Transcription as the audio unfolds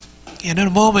And in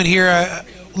a moment here,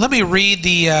 let me read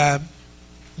the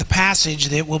passage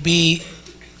that will be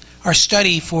our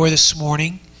study for this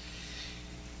morning.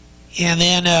 And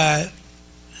then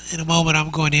in a moment I'm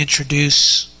going to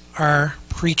introduce our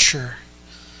preacher.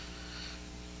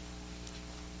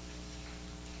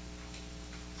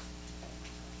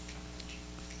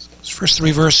 First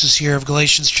three verses here of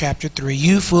Galatians chapter 3.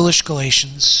 You foolish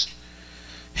Galatians,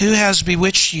 who has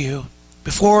bewitched you,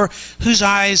 before whose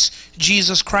eyes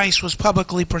Jesus Christ was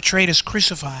publicly portrayed as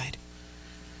crucified?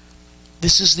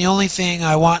 This is the only thing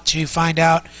I want to find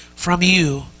out from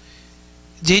you.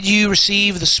 Did you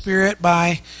receive the Spirit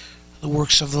by the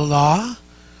works of the law,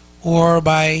 or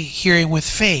by hearing with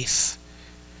faith?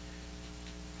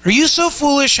 Are you so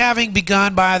foolish, having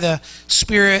begun by the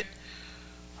Spirit,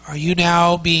 are you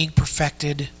now being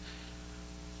perfected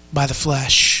by the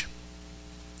flesh?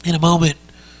 In a moment,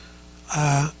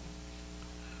 our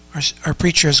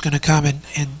preacher is going to come and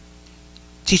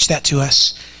teach that to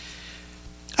us.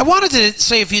 I wanted to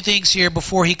say a few things here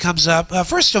before he comes up.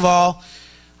 First of all,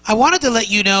 I wanted to let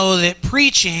you know that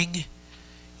preaching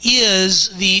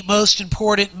is the most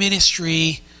important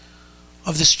ministry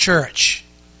of this church.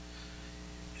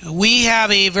 We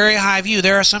have a very high view.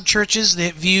 There are some churches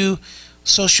that view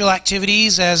social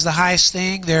activities as the highest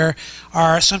thing. There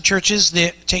are some churches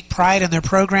that take pride in their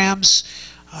programs.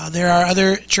 There are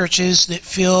other churches that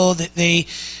feel that they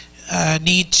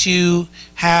need to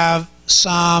have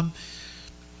some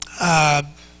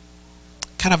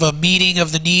kind of a meeting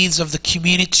of the needs of the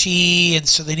community, and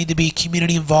so they need to be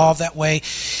community involved that way.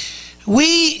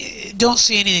 We don't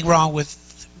see anything wrong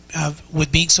with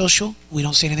being social. We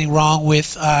don't see anything wrong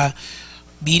with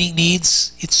meeting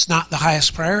needs. It's not the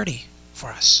highest priority for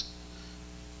us.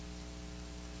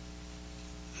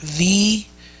 The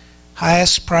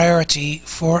highest priority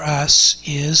for us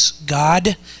is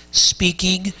God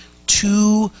speaking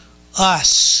to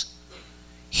us,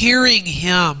 hearing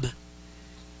Him.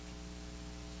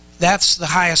 That's the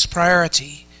highest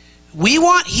priority. We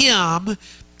want Him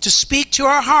to speak to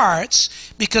our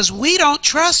hearts because we don't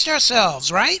trust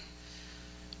ourselves, right?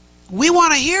 We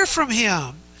want to hear from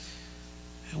Him.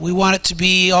 We want it to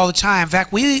be all the time. In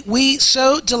fact, we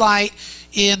so delight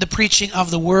in the preaching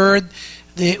of the Word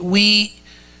that we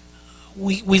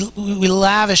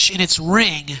lavish in its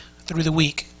ring through the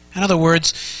week. In other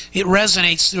words, it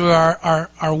resonates through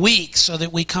our week so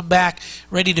that we come back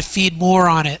ready to feed more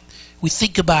on it. We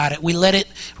think about it. We let it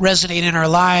resonate in our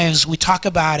lives. We talk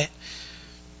about it.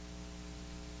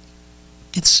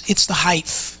 It's the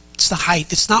height. It's the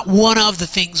height. It's not one of the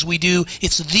things we do.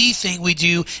 It's the thing we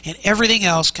do, and everything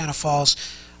else kind of falls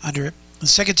under it. In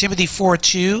 2 Timothy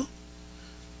 4:2,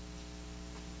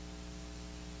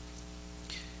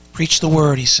 preach the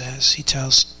word, he says. He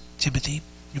tells Timothy.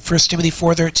 In 1 Timothy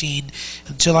 4:13,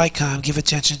 until I come, give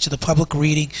attention to the public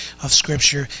reading of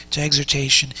Scripture, to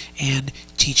exhortation and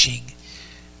teaching,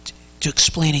 to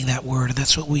explaining that word, and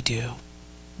that's what we do.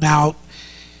 Now,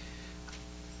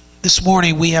 this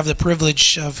morning we have the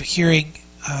privilege of hearing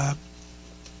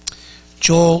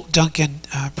Joel Dunkin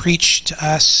preach to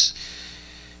us.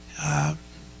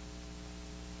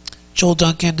 Joel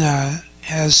Dunkin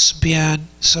has been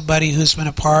somebody who's been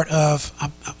a part of,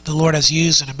 the Lord has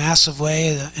used in a massive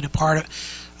way, in a part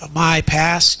of my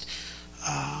past,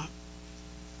 at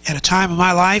a time in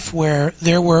my life where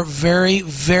there were very,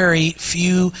 very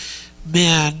few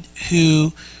men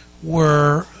who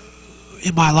were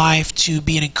in my life to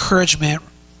be an encouragement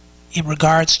in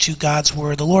regards to God's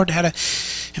Word. The Lord in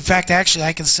fact, actually,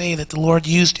 I can say that the Lord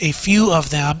used a few of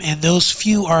them, and those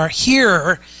few are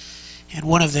here, and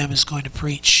one of them is going to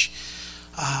preach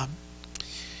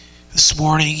this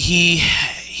morning.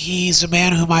 He's a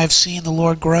man whom I've seen the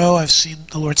Lord grow. I've seen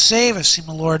the Lord save. I've seen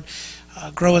the Lord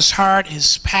grow his heart.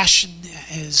 His passion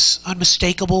is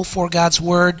unmistakable for God's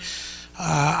Word.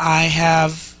 I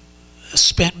have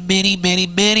spent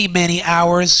many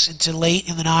hours into late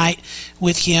in the night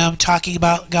with him, talking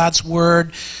about God's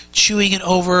Word, chewing it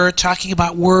over, talking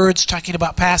about words, talking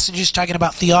about passages, talking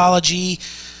about theology.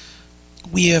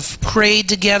 We have prayed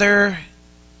together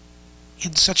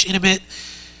in such intimate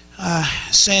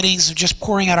settings of just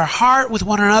pouring out our heart with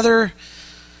one another.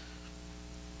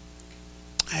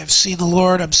 I have seen the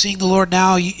Lord. I'm seeing the Lord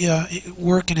now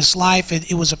work in his life.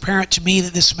 It was apparent to me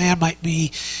that this man might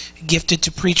be gifted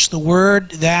to preach the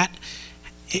Word. That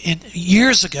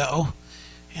years ago,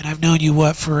 and I've known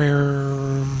you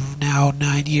for now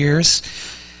 9 years,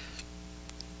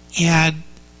 and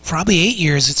probably 8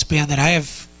 years it's been that I have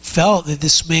felt that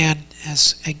this man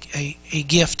has a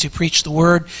gift to preach the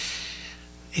Word.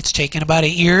 It's taken about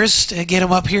 8 years to get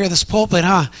him up here in this pulpit,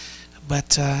 huh?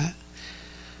 But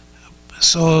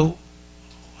so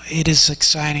it is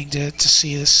exciting to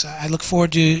see this. I look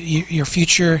forward to your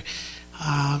future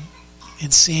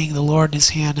and seeing the Lord and His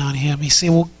hand on him. You say,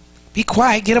 well, be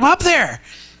quiet, get him up there.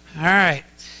 All right.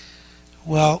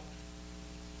 Well,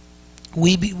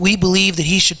 we believe that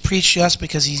he should preach to us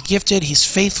because he's gifted, he's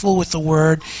faithful with the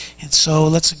word, and so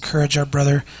let's encourage our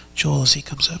brother Joel as he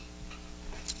comes up.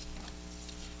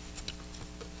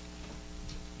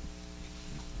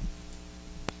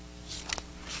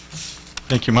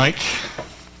 Thank you, Mike.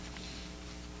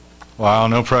 Wow,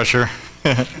 no pressure.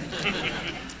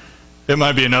 It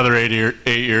might be another 8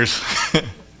 years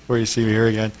before you see me here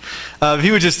again. If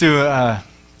you would just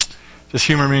just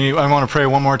humor me, I want to pray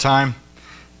one more time,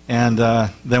 and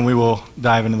then we will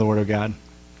dive into the Word of God.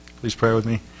 Please pray with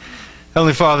me.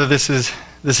 Heavenly Father, this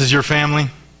is your family.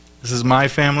 This is my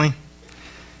family.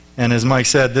 And as Mike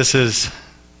said, this is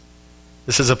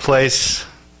a place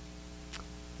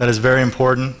that is very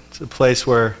important. It's a place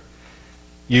where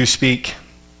you speak.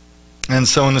 And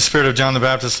so in the spirit of John the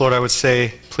Baptist, Lord, I would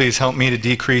say, please help me to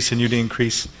decrease and you to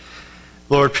increase.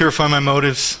 Lord, purify my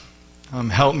motives.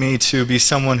 Help me to be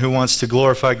someone who wants to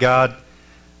glorify God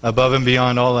above and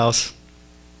beyond all else.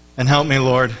 And help me,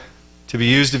 Lord, to be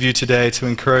used of you today to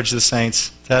encourage the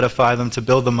saints, to edify them, to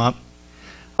build them up.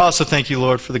 I also thank you,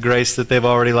 Lord, for the grace that they've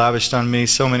already lavished on me.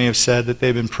 So many have said that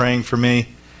they've been praying for me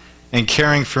and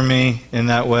caring for me in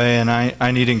that way, and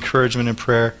I need encouragement and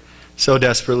prayer so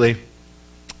desperately.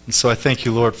 And so I thank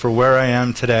you, Lord, for where I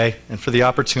am today and for the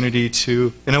opportunity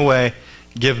to, in a way,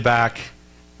 give back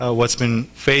what's been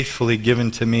faithfully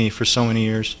given to me for so many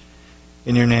years.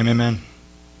 In your name, amen.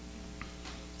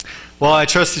 Well, I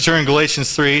trust that you're in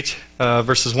Galatians 3,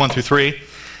 verses 1 through 3.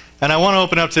 And I want to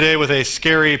open up today with a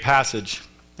scary passage.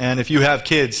 And if you have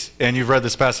kids and you've read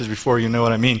this passage before, you know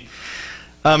what I mean.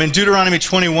 In Deuteronomy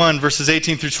 21, verses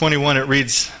 18 through 21, it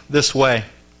reads this way.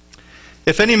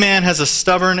 If any man has a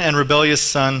stubborn and rebellious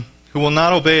son who will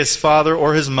not obey his father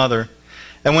or his mother,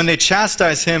 and when they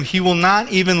chastise him, he will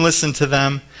not even listen to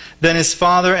them, then his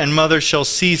father and mother shall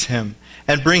seize him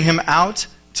and bring him out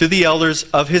to the elders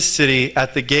of his city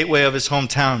at the gateway of his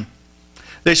hometown.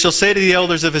 They shall say to the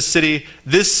elders of his city,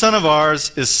 this son of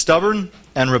ours is stubborn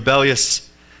and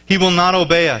rebellious. He will not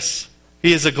obey us.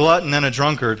 He is a glutton and a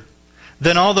drunkard.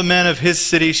 Then all the men of his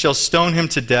city shall stone him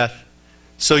to death.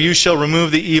 So you shall remove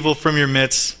the evil from your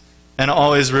midst, and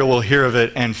all Israel will hear of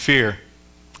it and fear,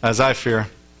 as I fear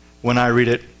when I read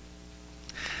it.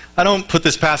 I don't put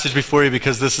this passage before you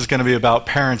because this is going to be about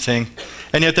parenting,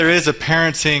 and yet there is a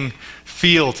parenting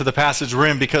feel to the passage we're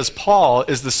in because Paul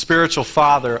is the spiritual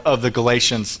father of the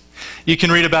Galatians. You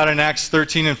can read about it in Acts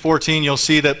 13 and 14. You'll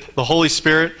see that the Holy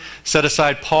Spirit set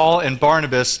aside Paul and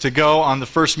Barnabas to go on the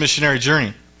first missionary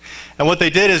journey. And what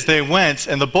they did is they went,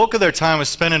 and the bulk of their time was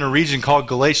spent in a region called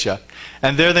Galatia.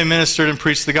 And there they ministered and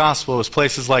preached the gospel. It was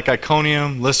places like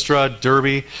Iconium, Lystra,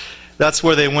 Derbe. That's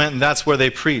where they went, and that's where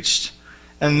they preached.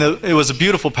 And it was a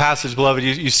beautiful passage, beloved.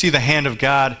 You see the hand of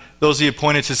God, those He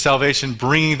appointed to salvation,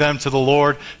 bringing them to the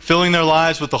Lord, filling their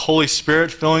lives with the Holy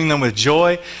Spirit, filling them with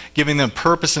joy, giving them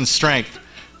purpose and strength.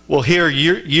 Well, here,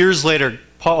 years later,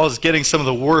 Paul is getting some of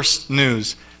the worst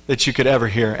news that you could ever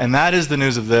hear. And that is the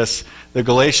news of this. The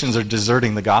Galatians are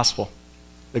deserting the gospel.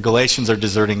 The Galatians are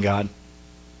deserting God.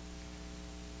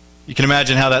 You can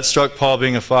imagine how that struck Paul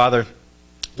being a father.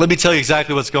 Let me tell you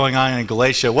exactly what's going on in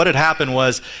Galatia. What had happened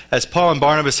was, as Paul and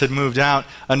Barnabas had moved out,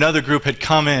 another group had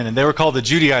come in, and they were called the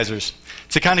Judaizers.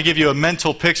 To kind of give you a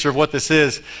mental picture of what this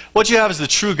is, what you have is the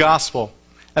true gospel.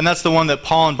 And that's the one that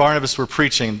Paul and Barnabas were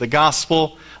preaching. The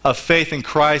gospel of faith in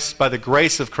Christ, by the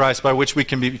grace of Christ, by which we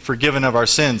can be forgiven of our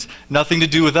sins. Nothing to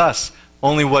do with us,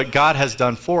 only what God has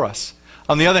done for us.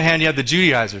 On the other hand, you have the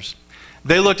Judaizers.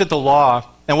 They looked at the law,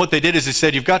 and what they did is they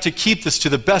said, you've got to keep this to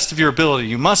the best of your ability.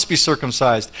 You must be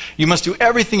circumcised. You must do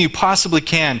everything you possibly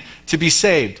can to be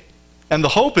saved. And the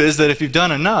hope is that if you've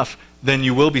done enough, then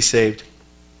you will be saved.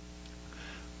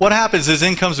 What happens is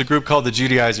in comes a group called the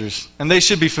Judaizers, and they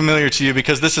should be familiar to you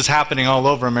because this is happening all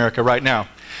over America right now.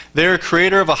 They're a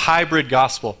creator of a hybrid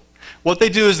gospel. What they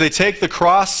do is they take the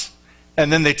cross,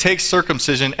 and then they take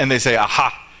circumcision, and they say,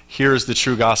 aha, here's the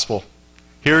true gospel.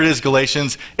 Here it is,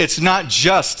 Galatians. It's not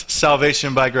just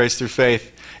salvation by grace through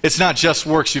faith. It's not just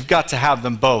works. You've got to have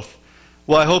them both.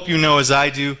 Well, I hope you know, as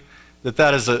I do,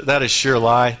 that is sheer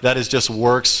lie. That is just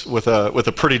works with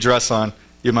a pretty dress on,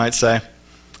 you might say.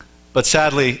 But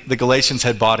sadly, the Galatians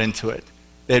had bought into it.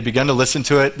 They had begun to listen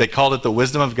to it. They called it the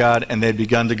wisdom of God, and they had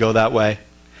begun to go that way.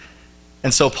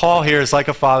 And so Paul here is like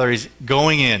a father. He's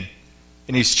going in,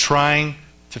 and he's trying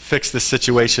to fix this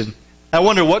situation. I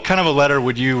wonder, what kind of a letter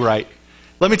would you write?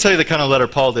 Let me tell you the kind of letter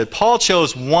Paul did. Paul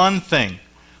chose one thing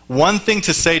one thing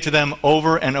to say to them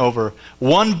over and over,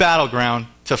 one battleground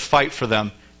to fight for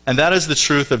them, and that is the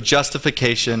truth of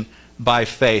justification by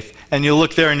faith. And you'll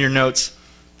look there in your notes,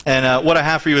 and what I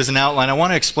have for you is an outline. I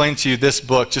want to explain to you this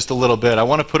book just a little bit. I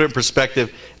want to put it in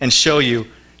perspective and show you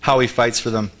how he fights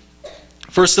for them.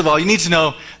 First of all, you need to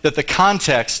know that the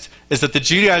context is that the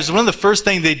Judaizers, one of the first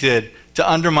things they did to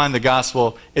undermine the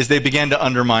gospel is they began to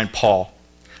undermine Paul.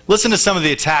 Listen to some of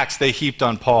the attacks they heaped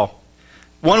on Paul.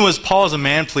 One was, Paul is a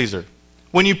man-pleaser.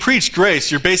 When you preach grace,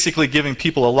 you're basically giving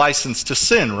people a license to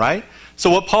sin, right?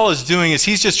 So what Paul is doing is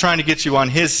he's just trying to get you on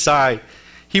his side.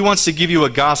 He wants to give you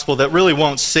a gospel that really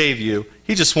won't save you.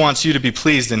 He just wants you to be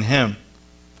pleased in him.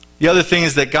 The other thing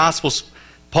is that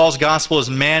Paul's gospel is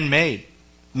man-made,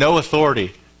 no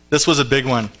authority. This was a big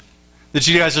one. The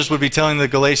Judaizers would be telling the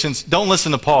Galatians, don't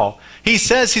listen to Paul. He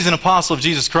says he's an apostle of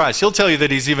Jesus Christ. He'll tell you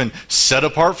that he's even set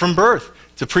apart from birth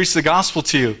to preach the gospel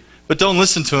to you. But don't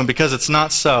listen to him because it's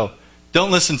not so.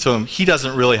 Don't listen to him. He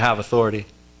doesn't really have authority.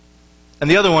 And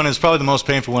the other one is probably the most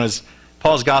painful one is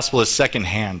Paul's gospel is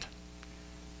secondhand.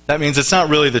 That means it's not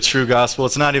really the true gospel.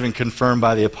 It's not even confirmed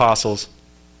by the apostles.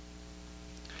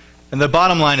 And the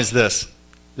bottom line is this.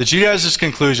 The Judaizers'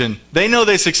 conclusion, they know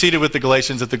they succeeded with the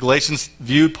Galatians, that the Galatians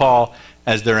viewed Paul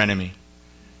as their enemy.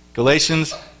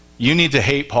 Galatians, you need to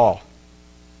hate Paul.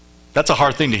 That's a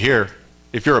hard thing to hear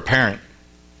if you're a parent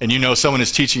and you know someone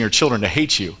is teaching your children to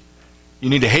hate you.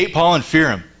 You need to hate Paul and fear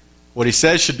him. What he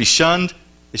says should be shunned.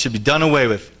 It should be done away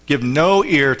with. Give no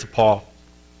ear to Paul.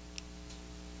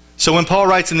 So when Paul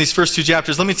writes in these first two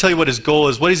chapters, let me tell you what his goal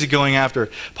is. What is he going after?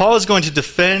 Paul is going to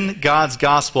defend God's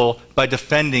gospel by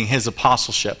defending his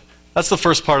apostleship. That's the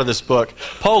first part of this book.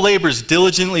 Paul labors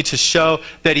diligently to show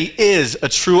that he is a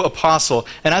true apostle.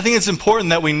 And I think it's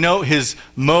important that we note his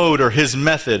mode or his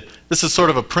method. This is sort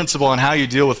of a principle on how you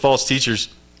deal with false teachers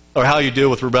or how you deal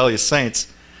with rebellious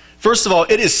saints. First of all,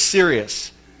 it is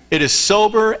serious. It is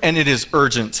sober and it is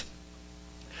urgent.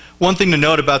 One thing to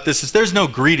note about this is there's no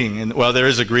greeting. Well, there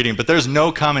is a greeting, but there's no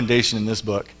commendation in this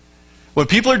book. When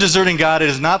people are deserting God, it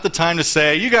is not the time to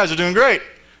say, you guys are doing great.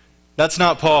 That's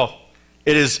not Paul.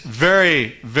 It is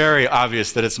very, very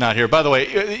obvious that it's not here. By the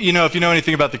way, you know, if you know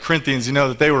anything about the Corinthians, you know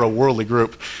that they were a worldly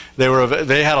group.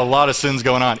 They had a lot of sins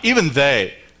going on. Even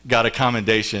they got a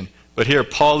commendation. But here,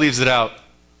 Paul leaves it out.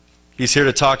 He's here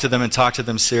to talk to them and talk to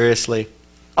them seriously.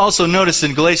 Also, notice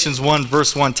in Galatians 1,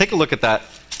 verse 1, take a look at that.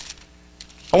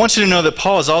 I want you to know that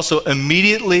Paul is also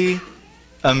immediately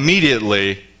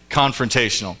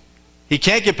confrontational. He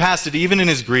can't get past it even in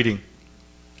his greeting.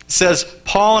 It says,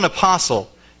 Paul, an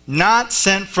apostle, not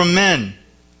sent from men,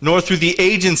 nor through the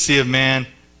agency of man,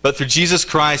 but through Jesus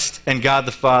Christ and God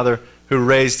the Father, who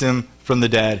raised him from the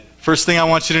dead. First thing I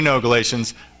want you to know,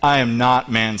 Galatians, I am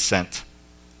not man sent.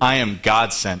 I am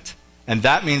God sent. And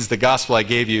that means the gospel I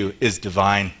gave you is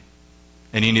divine.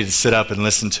 And you need to sit up and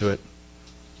listen to it.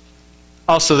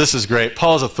 Also, this is great.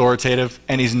 Paul is authoritative,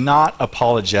 and he's not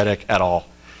apologetic at all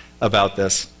about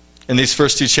this. In these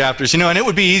first two chapters, and it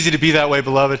would be easy to be that way,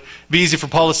 beloved. It would be easy for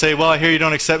Paul to say, well, I hear you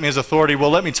don't accept me as authority.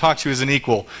 Well, let me talk to you as an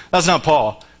equal. That's not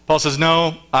Paul. Paul says,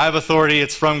 no, I have authority.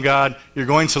 It's from God. You're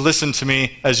going to listen to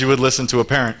me as you would listen to a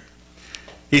parent.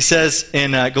 He says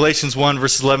in Galatians 1,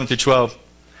 verses 11 through 12,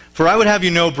 for I would have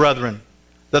you know, brethren,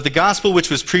 that the gospel which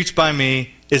was preached by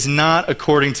me is not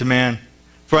according to man.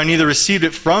 For I neither received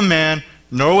it from man,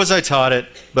 nor was I taught it,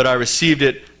 but I received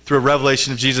it through a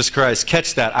revelation of Jesus Christ.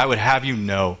 Catch that. I would have you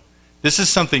know. This is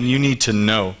something you need to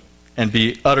know and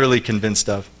be utterly convinced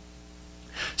of.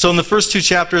 So in the first two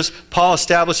chapters, Paul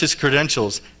establishes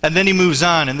credentials, and then he moves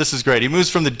on, and this is great. He moves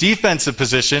from the defensive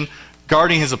position,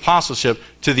 guarding his apostleship,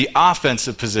 to the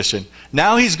offensive position.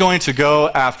 Now he's going to go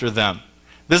after them.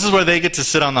 This is where they get to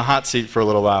sit on the hot seat for a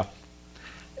little while.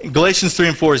 Galatians 3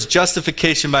 and 4 is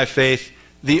justification by faith,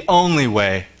 the only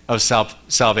way of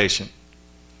salvation.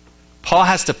 Paul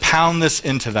has to pound this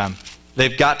into them.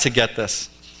 They've got to get this.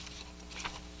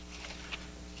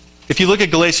 If you look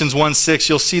at Galatians 1:6,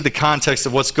 you'll see the context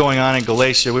of what's going on in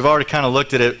Galatia. We've already kind of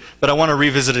looked at it, but I want to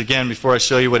revisit it again before I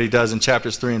show you what he does in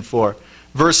chapters 3 and 4.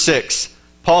 Verse 6,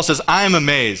 Paul says, I am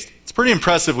amazed. It's pretty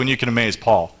impressive when you can amaze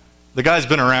Paul. The guy's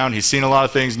been around. He's seen a lot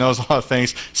of things, knows a lot of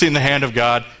things, seen the hand of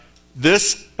God.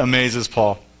 This amazes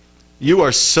Paul. You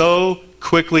are so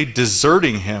quickly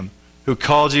deserting him who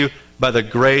called you by the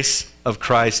grace of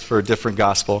Christ for a different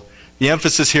gospel. The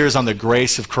emphasis here is on the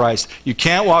grace of Christ. You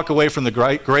can't walk away from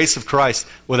the grace of Christ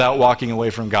without walking away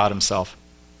from God himself.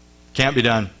 Can't be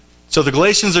done. So the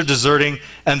Galatians are deserting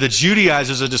and the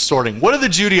Judaizers are distorting. What are the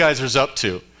Judaizers up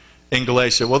to in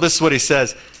Galatia? Well, this is what he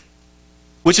says,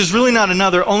 which is really not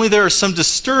another, only there are some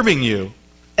disturbing you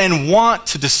and want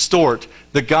to distort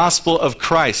the gospel of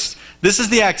Christ. This is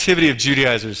the activity of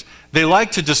Judaizers. They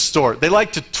like to distort. They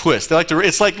like to twist.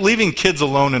 It's like leaving kids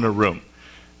alone in a room.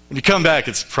 When you come back,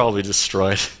 it's probably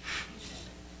destroyed.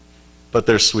 But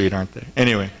they're sweet, aren't they?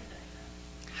 Anyway.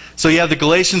 So you have the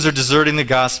Galatians are deserting the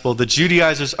gospel. The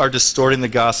Judaizers are distorting the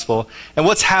gospel. And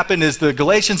what's happened is the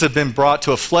Galatians have been brought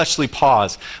to a fleshly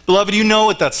pause. Beloved, you know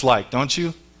what that's like, don't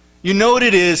you? You know what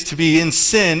it is to be in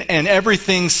sin and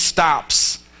everything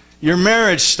stops. Your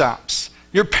marriage stops.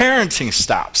 Your parenting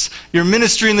stops. Your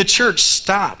ministry in the church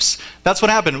stops. That's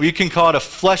what happened. We can call it a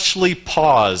fleshly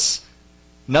pause.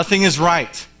 Nothing is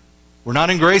right. We're not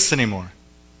in grace anymore.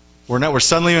 We're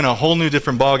suddenly in a whole new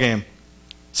different ballgame.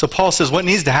 So Paul says what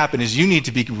needs to happen is you need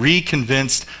to be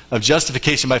reconvinced of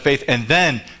justification by faith, and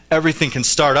then everything can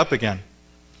start up again.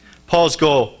 Paul's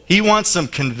goal, he wants some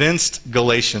convinced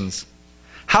Galatians.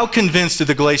 How convinced do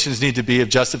the Galatians need to be of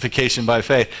justification by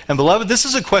faith? And beloved, this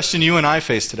is a question you and I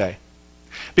face today.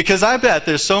 Because I bet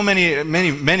there's so many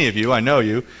of you, I know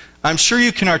you, I'm sure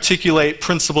you can articulate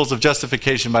principles of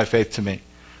justification by faith to me.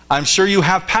 I'm sure you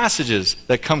have passages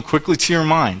that come quickly to your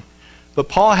mind. But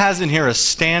Paul has in here a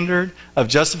standard of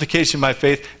justification by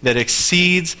faith that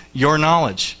exceeds your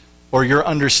knowledge or your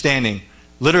understanding.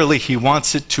 Literally, he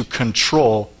wants it to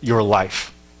control your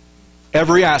life.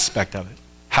 Every aspect of it.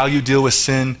 How you deal with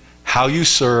sin, how you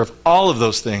serve, all of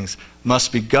those things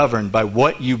must be governed by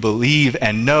what you believe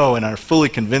and know and are fully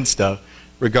convinced of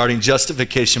regarding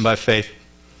justification by faith.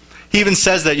 He even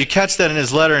says that. You catch that in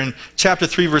his letter in chapter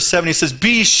 3, verse 7. He says,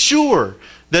 "Be sure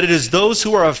that it is those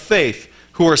who are of faith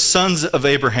who are sons of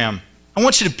Abraham." I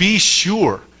want you to be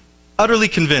sure, utterly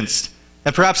convinced.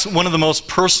 And perhaps one of the most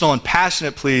personal and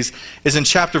passionate pleas is in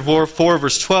chapter 4,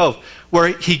 verse 12, where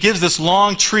he gives this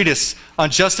long treatise on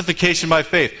justification by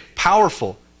faith.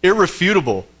 Powerful,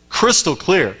 irrefutable, crystal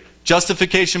clear.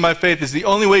 Justification by faith is the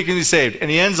only way you can be saved. And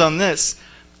he ends on this: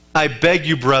 "I beg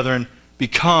you, brethren,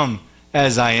 become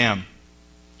as I am."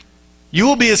 You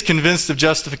will be as convinced of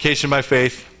justification by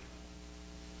faith,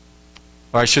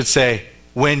 or I should say,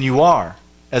 when you are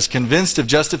as convinced of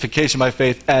justification by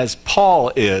faith as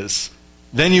Paul is,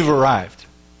 then you've arrived.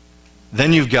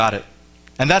 Then you've got it.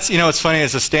 And that's, it's funny,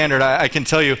 as a standard, I can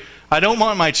tell you, I don't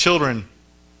want my children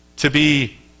to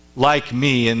be like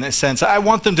me in the sense, I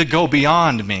want them to go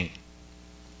beyond me.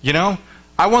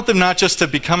 I want them not just to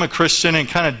become a Christian and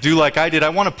kind of do like I did. I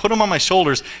want to put them on my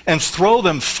shoulders and throw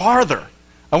them farther.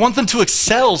 I want them to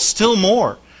excel still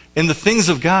more in the things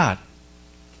of God.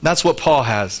 That's what Paul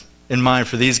has in mind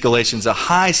for these Galatians, a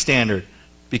high standard,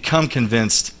 become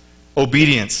convinced,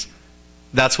 obedience.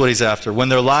 That's what he's after. When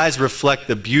their lives reflect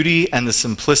the beauty and the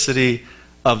simplicity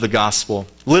of the gospel.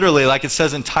 Literally, like it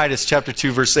says in Titus chapter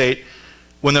 2, verse 8,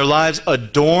 when their lives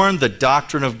adorn the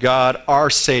doctrine of God, our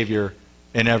Savior,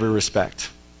 in every respect.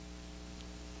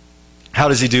 How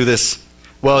does he do this?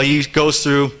 Well, he goes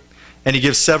through and he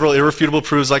gives several irrefutable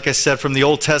proofs, like I said, from the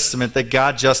Old Testament that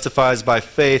God justifies by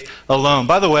faith alone.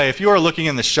 By the way, if you are looking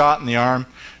in the shot in the arm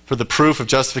for the proof of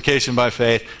justification by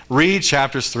faith, read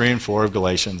chapters 3 and 4 of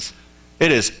Galatians.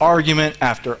 It is argument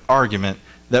after argument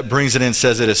that brings it in,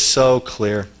 says it is so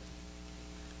clear.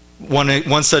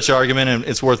 One such argument, and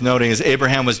it's worth noting, is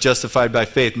Abraham was justified by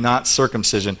faith, not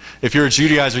circumcision. If you're a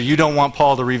Judaizer, you don't want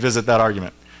Paul to revisit that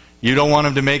argument. You don't want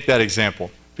him to make that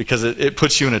example, because it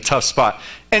puts you in a tough spot.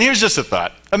 And here's just a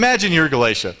thought. Imagine you're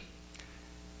Galatia,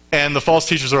 and the false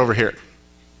teachers are over here,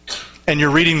 and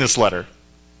you're reading this letter.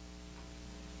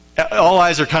 All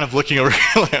eyes are kind of looking over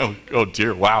here like, oh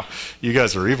dear, wow, you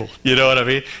guys are evil. You know what I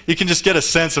mean? You can just get a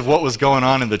sense of what was going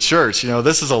on in the church.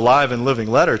 This is a live and living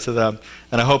letter to them,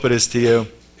 and I hope it is to you.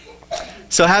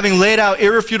 So having laid out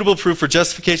irrefutable proof for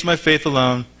justification by faith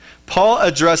alone, Paul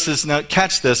addresses, now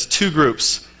catch this, two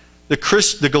groups.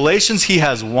 The Galatians he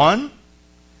has won,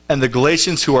 and the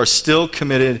Galatians who are still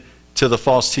committed to the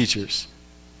false teachers.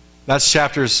 That's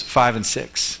chapters 5 and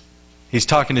 6. He's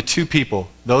talking to two people,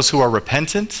 those who are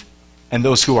repentant and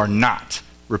those who are not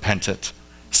repentant.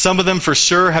 Some of them for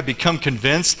sure have become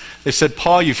convinced. They've said,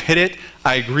 Paul, you've hit it.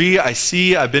 I agree, I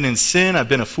see, I've been in sin, I've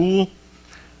been a fool.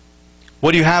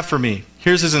 What do you have for me?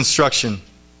 Here's his instruction.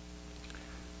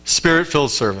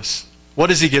 Spirit-filled service. What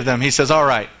does he give them? He says, all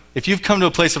right, if you've come to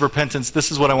a place of repentance,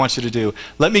 this is what I want you to do.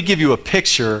 Let me give you a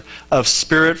picture of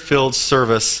spirit-filled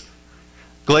service.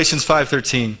 Galatians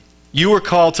 5:13. You were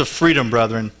called to freedom,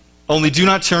 brethren. Only do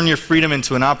not turn your freedom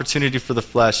into an opportunity for the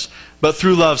flesh, but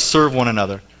through love serve one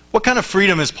another. What kind of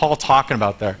freedom is Paul talking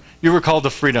about there? You were called to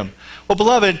freedom. Well,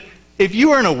 beloved, if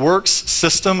you are in a works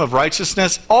system of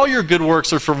righteousness, all your good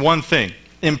works are for one thing,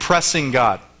 impressing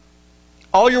God.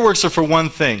 All your works are for one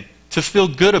thing, to feel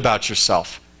good about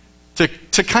yourself,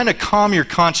 to kind of calm your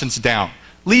conscience down.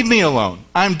 Leave me alone.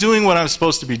 I'm doing what I'm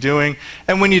supposed to be doing.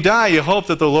 And when you die, you hope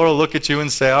that the Lord will look at you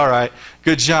and say, all right,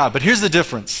 good job. But here's the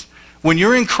difference. When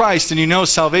you're in Christ and you know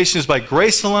salvation is by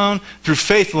grace alone, through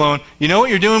faith alone, you know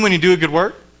what you're doing when you do a good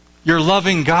work? You're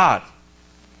loving God.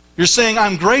 You're saying,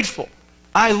 I'm grateful.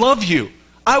 I love you.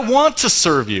 I want to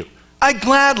serve you. I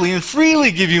gladly and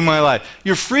freely give you my life.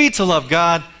 You're free to love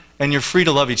God and you're free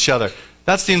to love each other.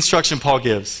 That's the instruction Paul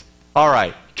gives. All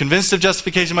right, convinced of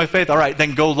justification by faith? All right,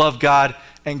 then go love God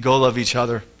and go love each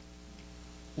other.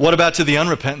 What about to the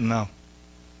unrepentant, though?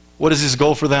 What is his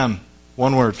goal for them?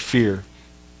 One word, fear.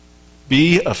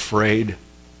 Be afraid.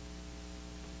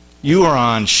 You are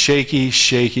on shaky,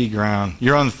 shaky ground.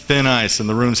 You're on thin ice and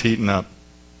the room's heating up.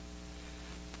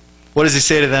 What does he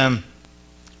say to them?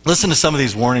 Listen to some of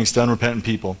these warnings to unrepentant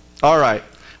people. All right,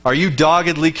 are you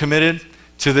doggedly committed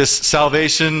to this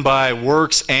salvation by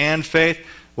works and faith?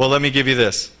 Well, let me give you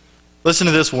this. Listen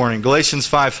to this warning. Galatians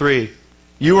 5:3.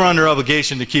 You are under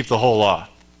obligation to keep the whole law.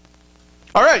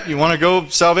 All right, you want to go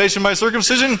salvation by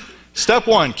circumcision? Step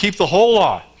 1, keep the whole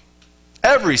law.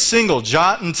 Every single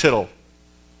jot and tittle.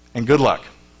 And good luck.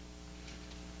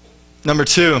 Number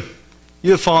 2,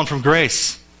 you have fallen from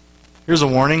grace. Here's a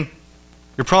warning.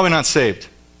 You're probably not saved.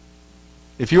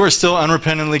 If you are still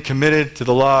unrepentantly committed to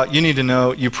the law, you need to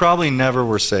know you probably never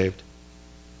were saved.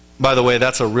 By the way,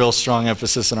 that's a real strong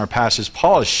emphasis in our passage.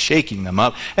 Paul is shaking them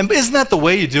up. And isn't that the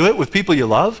way you do it with people you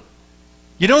love?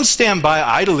 You don't stand by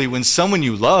idly when someone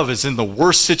you love is in the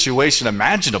worst situation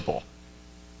imaginable.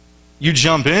 You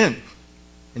jump in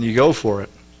and you go for it.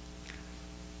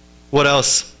 What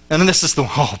else? And then this is the,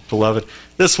 oh, beloved,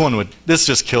 this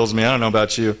just kills me. I don't know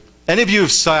about you. Any of you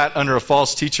have sat under a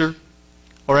false teacher?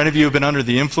 Or any of you have been under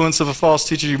the influence of a false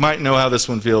teacher? You might know how this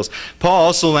one feels. Paul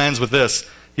also lands with this.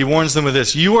 He warns them with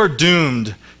this. You are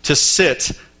doomed to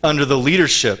sit under the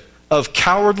leadership of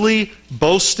cowardly,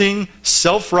 boasting,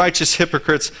 self-righteous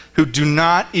hypocrites who do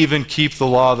not even keep the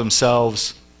law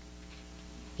themselves.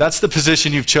 That's the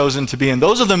position you've chosen to be in.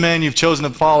 Those are the men you've chosen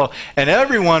to follow. And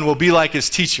everyone will be like his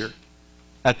teacher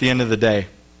at the end of the day.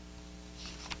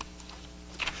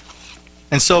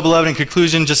 And so, beloved, in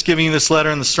conclusion, just giving you this letter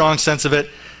in the strong sense of it,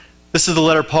 this is the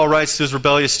letter Paul writes to his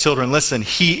rebellious children. Listen,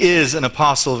 he is an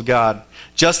apostle of God.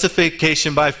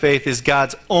 Justification by faith is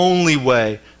God's only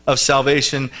way of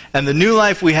salvation, and the new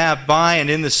life we have by and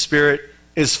in the Spirit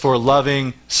is for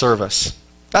loving service.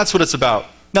 That's what it's about.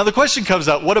 Now the question comes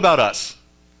up, what about us?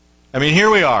 I mean, here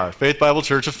we are, Faith Bible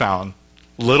Church of Fallon,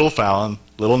 Little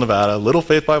Nevada, Little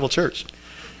Faith Bible Church.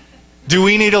 Do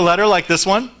we need a letter like this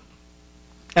one?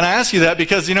 And I ask you that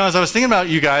because, as I was thinking about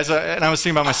you guys, and I was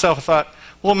thinking about myself, I thought,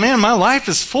 well, man, my life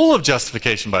is full of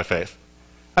justification by faith.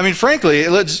 I mean, frankly,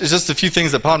 it's just a few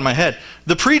things that popped in my head.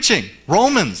 The preaching,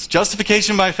 Romans,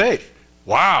 justification by faith.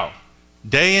 Wow.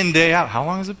 Day in, day out. How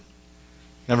long has it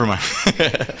been? Never mind.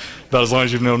 About as long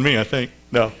as you've known me, I think.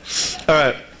 No. All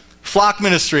right. Flock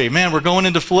ministry. Man, we're going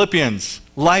into Philippians.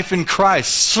 Life in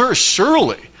Christ.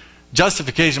 Surely,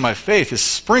 justification by faith is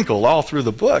sprinkled all through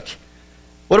the book.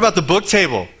 What about the book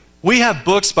table? We have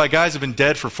books by guys who have been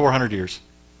dead for 400 years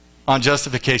on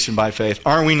justification by faith.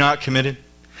 Aren't we not committed?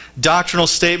 Doctrinal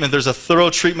statement, there's a thorough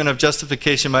treatment of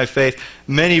justification by faith.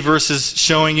 Many verses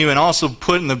showing you and also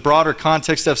put in the broader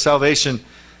context of salvation.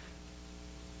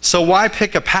 So why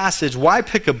pick a passage? Why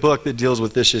pick a book that deals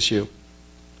with this issue?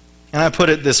 And I put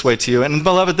it this way to you. And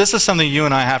beloved, this is something you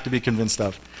and I have to be convinced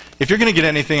of. If you're going to get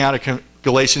anything out of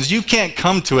Galatians, you can't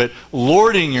come to it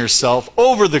lording yourself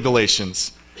over the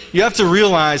Galatians. You have to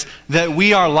realize that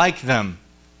we are like them.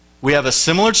 We have a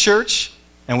similar church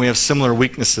and we have similar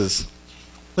weaknesses.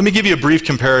 Let me give you a brief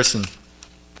comparison.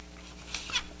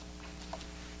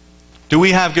 Do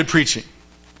we have good preaching?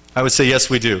 I would say yes,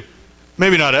 we do.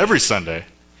 Maybe not every Sunday,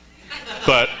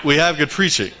 but we have good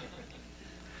preaching.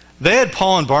 They had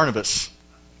Paul and Barnabas.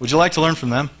 Would you like to learn from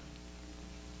them?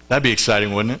 That'd be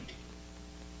exciting, wouldn't it?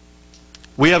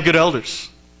 We have good elders,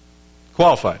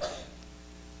 qualified.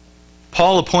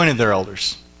 Paul appointed their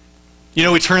elders.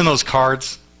 We turn in those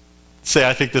cards, say,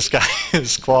 I think this guy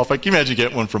is qualified. Can you imagine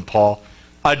getting one from Paul?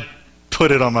 I'd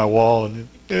put it on my wall, and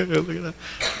look at that.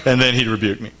 And then he'd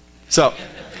rebuke me. So,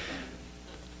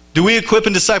 do we equip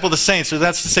and disciple the saints? Or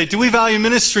that's to say, do we value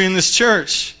ministry in this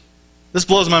church? This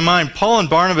blows my mind. Paul and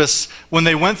Barnabas, when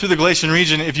they went through the Galatian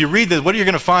region, if you read this, what you're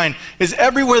going to find is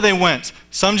everywhere they went,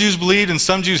 some Jews believed and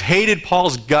some Jews hated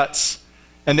Paul's guts.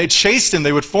 And they chased him.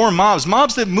 They would form mobs.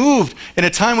 Mobs that moved in a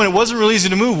time when it wasn't really easy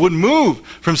to move, would move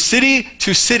from city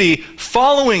to city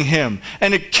following him.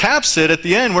 And it caps it at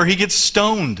the end where he gets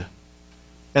stoned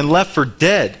and left for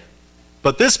dead.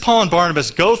 But this Paul and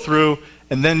Barnabas go through,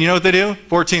 and then you know what they do?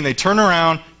 14, they turn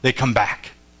around, they come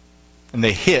back. And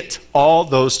they hit all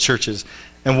those churches.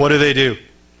 And what do? It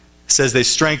says they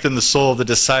strengthened the soul of the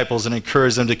disciples and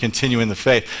encouraged them to continue in the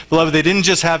faith. Beloved, they didn't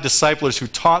just have disciplers who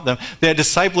taught them. They had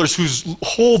disciplers whose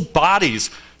whole bodies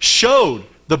showed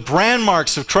the brand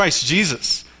marks of Christ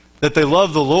Jesus, that they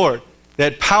loved the Lord. They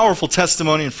had powerful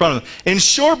testimony in front of them. In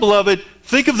short, beloved,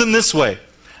 think of them this way.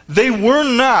 They were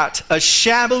not a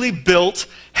shabbily built,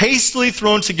 hastily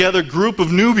thrown together group of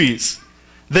newbies.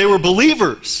 They were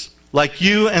believers, like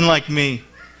you and like me,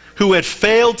 who had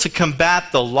failed to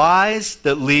combat the lies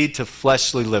that lead to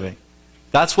fleshly living.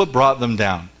 That's what brought them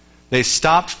down. They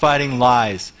stopped fighting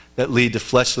lies that lead to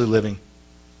fleshly living.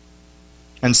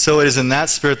 And so it is in that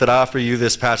spirit that I offer you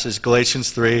this passage,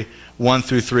 Galatians 3, 1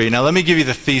 through 3. Now let me give you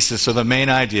the thesis, or the main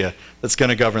idea that's going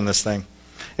to govern this thing.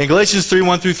 In Galatians 3,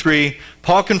 1 through 3,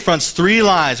 Paul confronts 3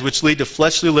 lies which lead to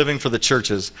fleshly living for the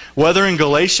churches, whether in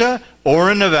Galatia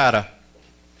or in Nevada.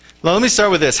 Now let me start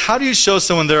with this. How do you show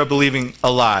someone they're believing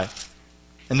a lie?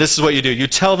 And this is what you do. You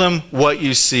tell them what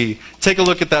you see. Take a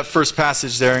look at that first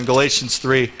passage there in Galatians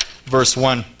 3, verse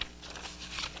 1.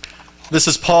 This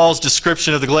is Paul's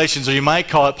description of the Galatians, or you might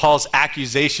call it Paul's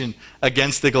accusation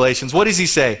against the Galatians. What does he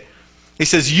say? He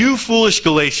says, "You foolish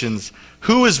Galatians,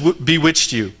 who has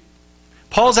bewitched you?"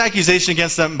 Paul's accusation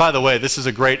against them, by the way, this is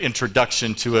a great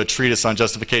introduction to a treatise on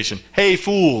justification. Hey,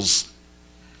 fools,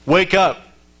 wake up.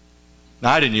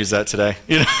 Now, I didn't use that today,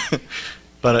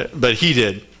 but he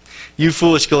did. You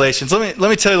foolish Galatians. Let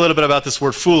me tell you a little bit about this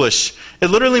word foolish. It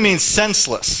literally means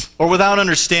senseless or without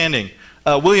understanding.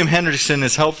 William Hendrickson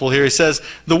is helpful here. He says,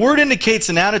 the word indicates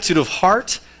an attitude of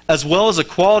heart as well as a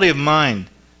quality of mind.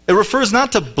 It refers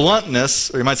not to bluntness,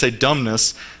 or you might say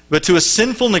dumbness, but to a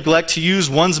sinful neglect to use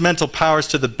one's mental powers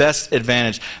to the best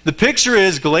advantage. The picture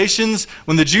is, Galatians,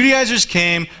 when the Judaizers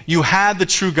came, you had the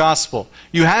true gospel.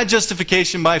 You had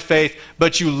justification by faith,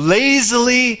 but you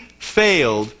lazily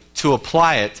failed to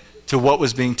apply it to what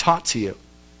was being taught to you.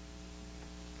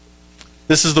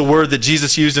 This is the word that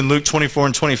Jesus used in Luke 24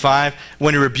 and 25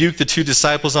 when he rebuked the 2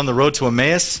 disciples on the road to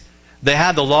Emmaus. They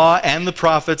had the law and the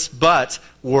prophets, but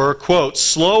were, quote,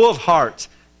 slow of heart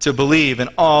to believe in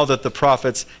all that the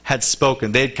prophets had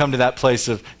spoken. They had come to that place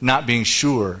of not being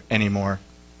sure anymore.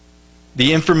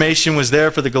 The information was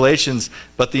there for the Galatians,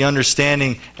 but the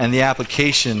understanding and the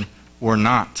application were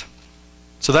not.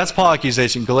 So that's Paul's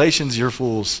accusation. Galatians, you're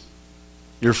fools.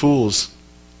 You're fools.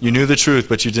 You knew the truth,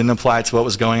 but you didn't apply it to what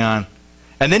was going on.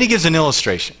 And then he gives an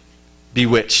illustration.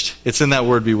 Bewitched. It's in that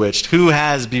word bewitched. Who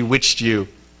has bewitched you?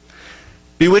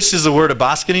 Bewitched is the word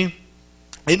abaskani.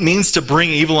 It means to bring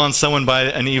evil on someone by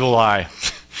an evil eye.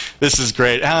 This is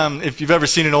great. If you've ever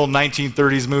seen an old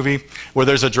 1930s movie where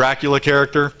there's a Dracula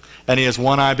character and he has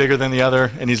one eye bigger than the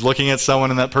other and he's looking at someone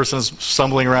and that person is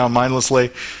stumbling around mindlessly,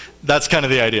 that's kind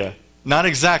of the idea. Not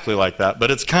exactly like that,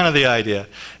 but it's kind of the idea.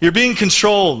 You're being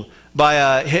controlled by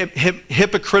a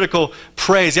hypocritical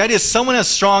praise. The idea is someone has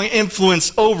strong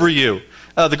influence over you.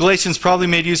 The Galatians probably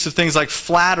made use of things like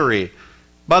flattery.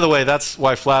 By the way, that's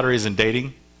why flattery is in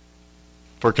dating,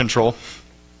 for control.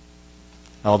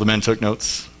 All the men took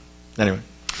notes. Anyway.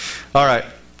 All right.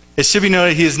 It should be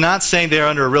noted he is not saying they are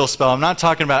under a real spell. I'm not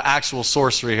talking about actual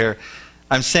sorcery here.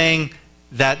 I'm saying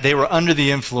that they were under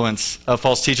the influence of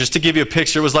false teachers. To give you a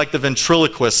picture, it was like the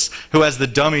ventriloquist who has the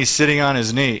dummy sitting on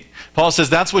his knee. Paul says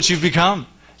that's what you've become.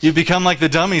 You've become like the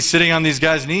dummy sitting on these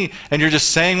guys' knee, and you're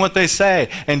just saying what they say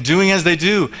and doing as they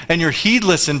do, and you're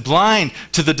heedless and blind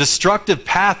to the destructive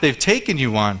path they've taken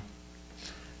you on.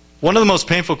 One of the most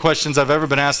painful questions I've ever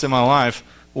been asked in my life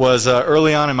was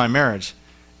early on in my marriage.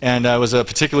 And it was a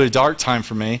particularly dark time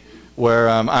for me where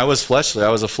I was fleshly. I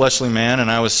was a fleshly man,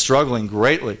 and I was struggling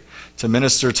greatly to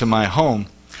minister to my home,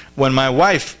 when my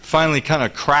wife finally kind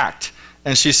of cracked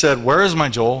and she said, "Where is my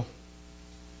Joel?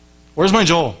 Where's my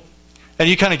Joel?" And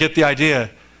you kind of get the idea.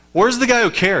 Where's the guy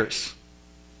who cares?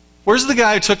 Where's the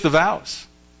guy who took the vows?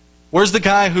 Where's the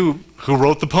guy who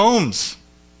wrote the poems?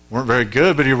 Weren't very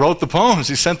good, but he wrote the poems.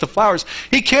 He sent the flowers.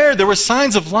 He cared. There were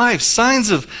signs of life, signs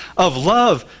of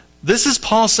love. This is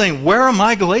Paul saying, where are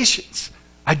my Galatians?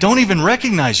 I don't even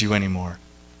recognize you anymore.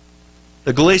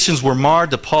 The Galatians were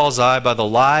marred to Paul's eye by the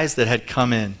lies that had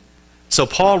come in. So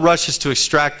Paul rushes to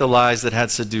extract the lies that had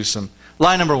seduced him.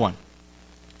 Lie number 1.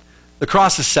 The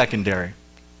cross is secondary.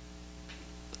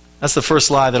 That's the first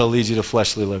lie that will lead you to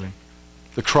fleshly living.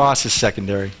 The cross is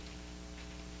secondary.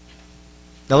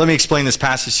 Now let me explain this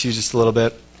passage to you just a little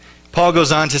bit. Paul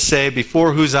goes on to say,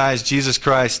 before whose eyes Jesus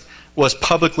Christ was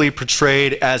publicly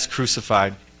portrayed as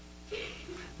crucified.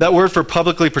 That word for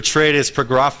publicly portrayed is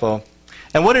prographo.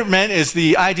 And what it meant is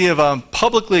the idea of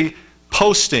publicly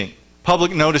posting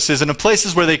public notices in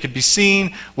places where they could be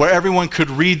seen, where everyone could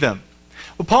read them.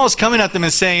 What Paul is coming at them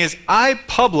and saying is, I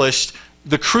published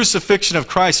the crucifixion of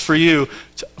Christ for you,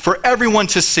 for everyone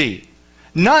to see.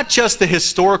 Not just the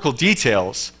historical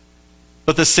details,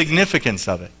 but the significance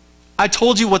of it. I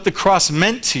told you what the cross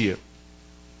meant to you.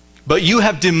 But you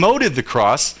have demoted the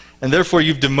cross, and therefore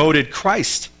you've demoted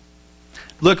Christ.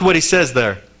 Look what he says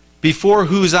there. Before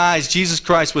whose eyes Jesus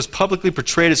Christ was publicly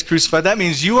portrayed as crucified. That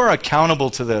means you are accountable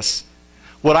to this.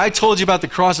 What I told you about the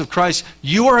cross of Christ,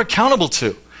 you are accountable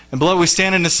to. And beloved, we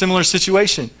stand in a similar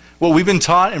situation. What we've been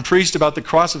taught and preached about the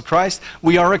cross of Christ,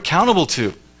 we are accountable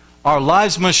to. Our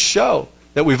lives must show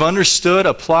that we've understood,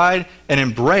 applied, and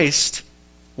embraced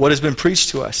what has been preached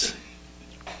to us.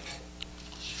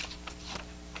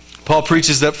 Paul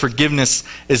preaches that forgiveness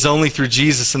is only through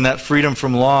Jesus and that freedom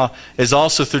from law is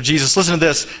also through Jesus. Listen to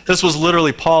this. This was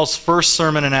literally Paul's first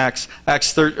sermon in Acts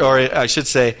 13, or I should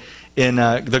say in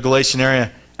the Galatian area.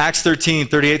 Acts 13,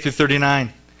 38 through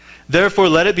 39. Therefore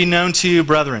let it be known to you,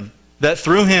 brethren, that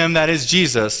through him, that is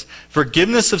Jesus,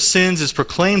 forgiveness of sins is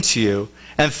proclaimed to you,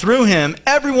 and through him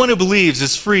everyone who believes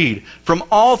is freed from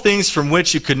all things from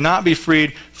which you could not be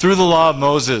freed through the law of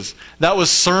Moses. That was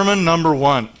sermon number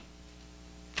 1.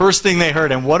 First thing they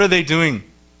heard, and what are they doing?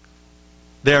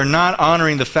 They are not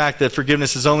honoring the fact that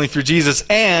forgiveness is only through Jesus,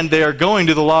 and they are going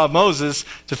to the law of Moses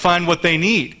to find what they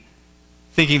need,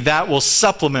 thinking that will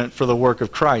supplement for the work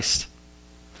of Christ.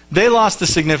 They lost the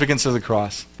significance of the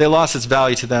cross. They lost its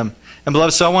value to them. And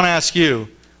beloved, so I want to ask you,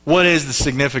 what is the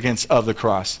significance of the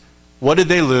cross? What did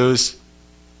they lose?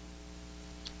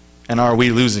 And are we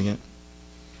losing it?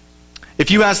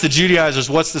 If you ask the Judaizers,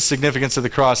 what's the significance of the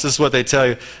cross? This is what they tell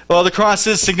you. Well, the cross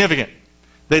is significant.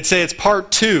 They'd say it's part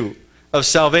 2 of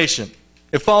salvation.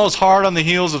 It follows hard on the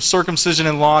heels of circumcision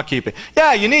and law keeping.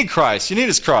 Yeah, you need Christ. You need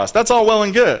his cross. That's all well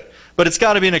and good. But it's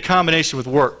got to be in a combination with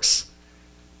works.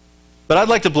 But I'd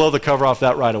like to blow the cover off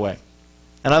that right away.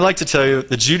 And I'd like to tell you,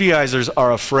 the Judaizers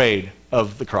are afraid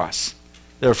of the cross.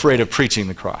 They're afraid of preaching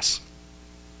the cross.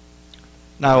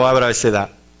 Now, why would I say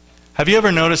that? Have you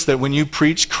ever noticed that when you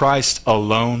preach Christ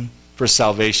alone for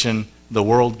salvation, the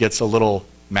world gets a little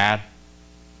mad?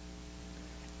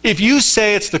 If you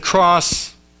say it's the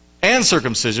cross and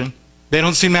circumcision, they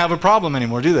don't seem to have a problem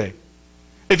anymore, do they?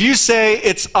 If you say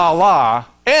it's Allah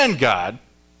and God,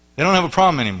 they don't have a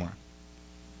problem anymore.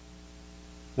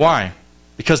 Why?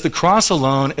 Because the cross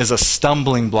alone is a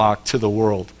stumbling block to the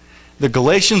world. The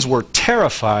Galatians were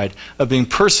terrified of being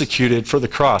persecuted for the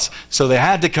cross, so they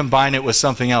had to combine it with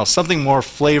something else, something more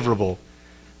flavorful.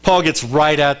 Paul gets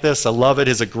right at this. I love it,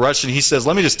 his aggression. He says,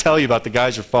 let me just tell you about the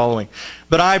guys you're following.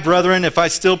 But I, brethren, if I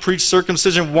still preach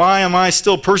circumcision, why am I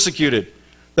still persecuted?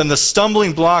 Then the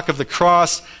stumbling block of the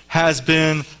cross has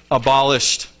been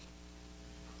abolished.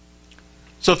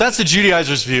 So if that's the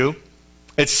Judaizers' view,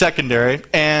 it's secondary,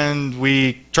 and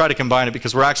we try to combine it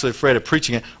because we're actually afraid of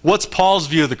preaching it. What's Paul's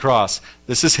view of the cross?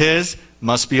 This is his,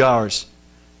 must be ours.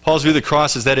 Paul's view of the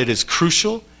cross is that it is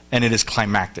crucial and it is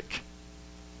climactic.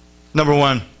 Number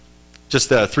 1, just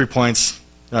 3 points.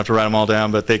 You don't have to write them all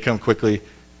down, but they come quickly.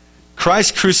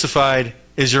 Christ crucified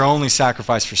is your only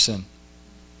sacrifice for sin.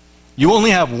 You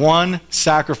only have one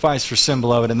sacrifice for sin,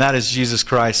 beloved, and that is Jesus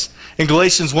Christ. In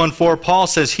Galatians 1:4, Paul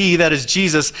says, he, that is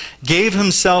Jesus, gave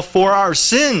himself for our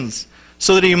sins,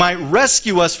 so that he might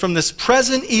rescue us from this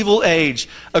present evil age,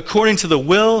 according to the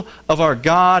will of our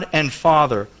God and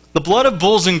Father. The blood of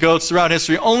bulls and goats throughout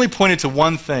history only pointed to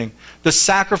one thing, the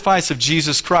sacrifice of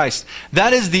Jesus Christ.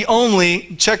 That is the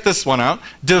only, check this one out,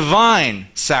 divine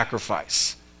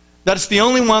sacrifice. That's the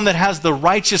only one that has the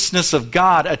righteousness of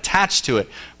God attached to it.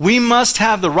 We must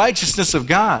have the righteousness of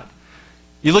God.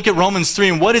 You look at Romans 3,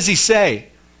 and what does he say?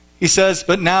 He says,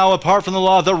 but now apart from the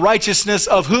law, the righteousness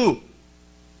of who?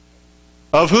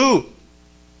 Of who?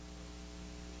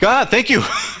 God, thank you.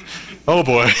 Oh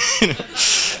boy.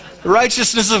 The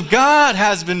righteousness of God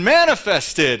has been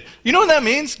manifested. You know what that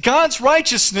means? God's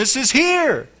righteousness is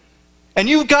here. And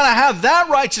you've got to have that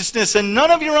righteousness, and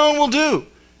none of your own will do.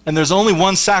 And there's only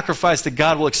one sacrifice that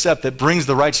God will accept that brings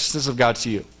the righteousness of God to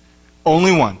you.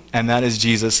 Only one, and that is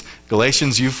Jesus.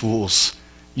 Galatians, you fools.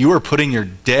 You are putting your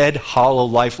dead, hollow,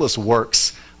 lifeless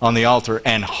works on the altar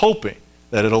and hoping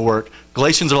that it'll work.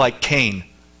 Galatians are like Cain.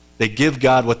 They give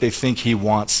God what they think he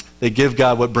wants. They give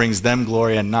God what brings them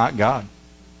glory and not God.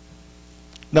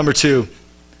 Number 2,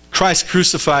 Christ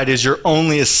crucified is your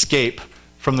only escape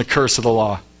from the curse of the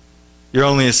law. Your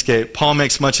only escape. Paul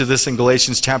makes much of this in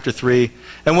Galatians chapter 3.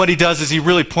 And what he does is he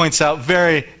really points out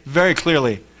very, very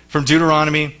clearly from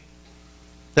Deuteronomy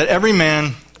that every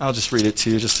man, I'll just read it to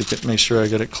you just to make sure I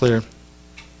get it clear.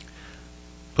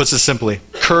 Puts it simply,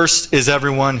 cursed is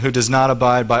everyone who does not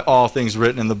abide by all things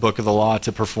written in the book of the law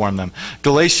to perform them.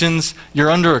 Galatians, you're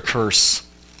under a curse.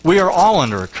 We are all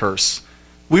under a curse.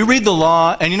 We read the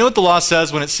law, and you know what the law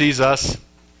says when it sees us?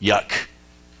 Yuck. It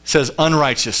says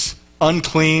unrighteous,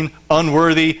 unclean,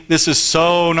 unworthy. This is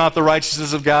so not the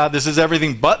righteousness of God. This is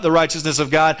everything but the righteousness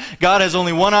of God. God has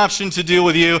only one option to deal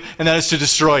with you, and that is to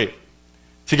destroy you,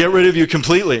 to get rid of you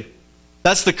completely.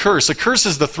 That's the curse. A curse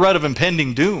is the threat of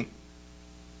impending doom.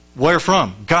 Where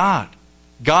from? God.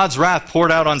 God's wrath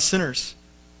poured out on sinners.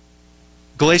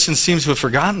 Galatians seems to have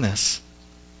forgotten this.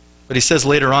 But he says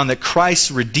later on that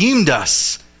Christ redeemed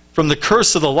us from the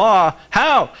curse of the law.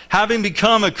 How? Having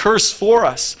become a curse for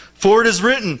us. For it is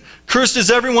written, cursed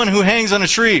is everyone who hangs on a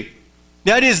tree.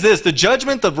 The idea is this, the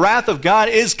judgment, the wrath of God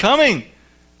is coming.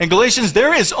 In Galatians,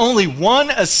 there is only one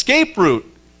escape route.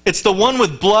 It's the one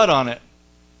with blood on it.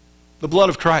 The blood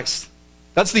of Christ.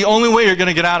 That's the only way you're going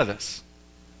to get out of this.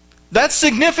 That's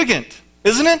significant,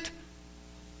 isn't it?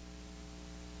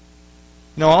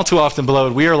 You know, all too often,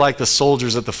 beloved, we are like the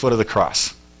soldiers at the foot of the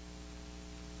cross.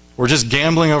 We're just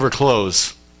gambling over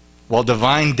clothes while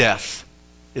divine death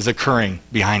is occurring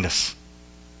behind us.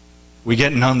 We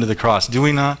get numb to the cross, do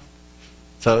we not?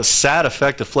 It's a sad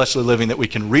effect of fleshly living that we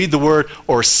can read the word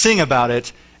or sing about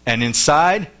it, and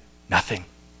inside, nothing.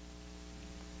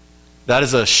 That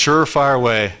is a surefire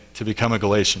way to become a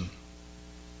Galatian.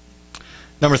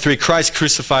 Number 3, Christ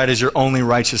crucified is your only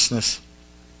righteousness.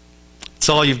 It's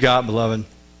all you've got, beloved.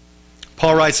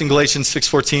 Paul writes in Galatians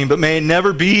 6:14, but may it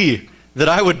never be that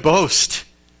I would boast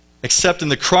except in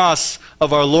the cross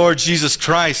of our Lord Jesus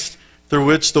Christ, through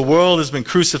which the world has been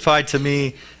crucified to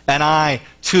me and I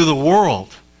to the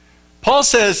world. Paul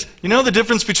says, you know the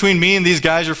difference between me and these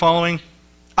guys you're following?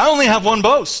 I only have one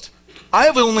boast. I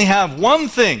only have one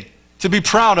thing to be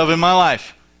proud of in my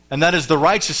life, and that is the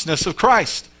righteousness of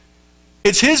Christ.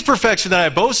 It's His perfection that I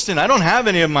boast in. I don't have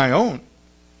any of my own.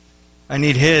 I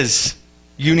need His.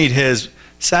 You need His.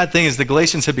 Sad thing is the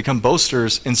Galatians had become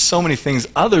boasters in so many things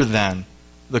other than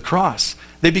the cross.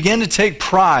 They began to take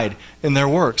pride in their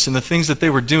works, in the things that they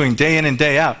were doing day in and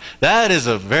day out. That is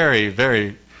a very,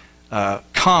 very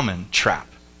common trap,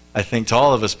 I think, to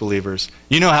all of us believers.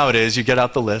 You know how it is. You get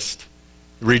out the list,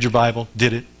 read your Bible,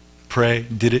 did it, pray,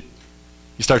 did it.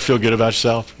 You start to feel good about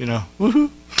yourself, you know. Woohoo,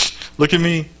 look at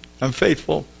me, I'm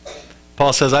faithful.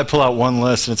 Paul says, I pull out one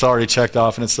list and it's already checked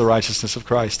off, and it's the righteousness of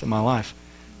Christ in my life.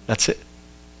 That's it.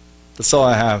 That's all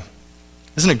I have.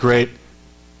 Isn't it great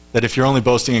that if you're only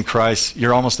boasting in Christ,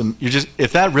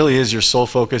 if that really is your sole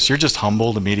focus, you're just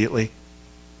humbled immediately?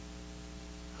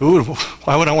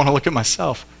 Why would I want to look at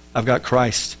myself? I've got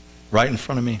Christ right in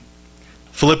front of me.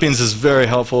 Philippians is very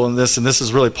helpful in this, and this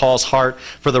is really Paul's heart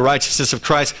for the righteousness of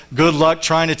Christ. Good luck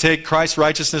trying to take Christ's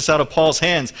righteousness out of Paul's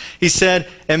hands. He said,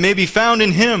 and may be found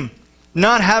in Him,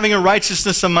 not having a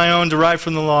righteousness of my own derived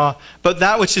from the law, but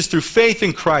that which is through faith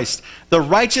in Christ, the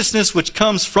righteousness which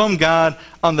comes from God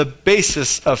on the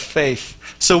basis of faith.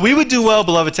 So we would do well,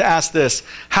 beloved, to ask this: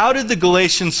 how did the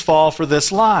Galatians fall for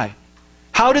this lie?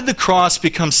 How did the cross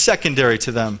become secondary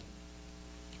to them?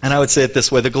 And I would say it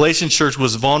this way: the Galatian church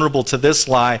was vulnerable to this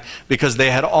lie because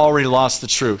they had already lost the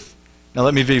truth. Now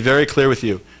let me be very clear with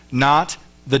you. Not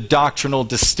the doctrinal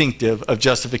distinctive of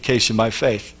justification by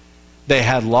faith. They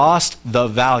had lost the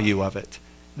value of it.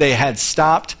 They had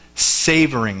stopped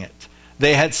savoring it.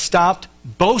 They had stopped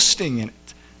boasting in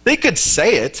it. They could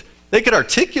say it. They could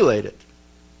articulate it.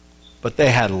 But they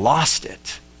had lost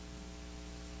it.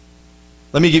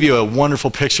 Let me give you a wonderful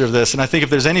picture of this. And I think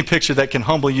if there's any picture that can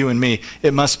humble you and me,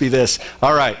 it must be this.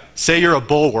 All right, say you're a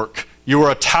bulwark. You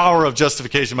are a tower of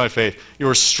justification by faith. You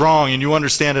are strong and you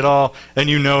understand it all and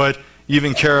you know it. You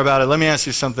even care about it. Let me ask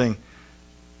you something.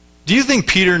 Do you think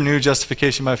Peter knew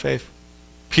justification by faith?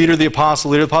 Peter, the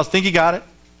apostle, leader of the apostles, think he got it?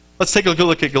 Let's take a good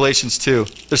look at Galatians 2.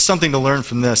 There's something to learn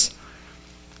from this.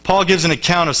 Paul gives an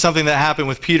account of something that happened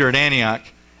with Peter at Antioch.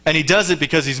 And he does it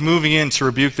because he's moving in to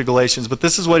rebuke the Galatians. But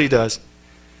this is what he does.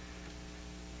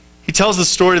 He tells the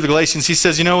story to the Galatians. He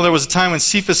says, you know, there was a time when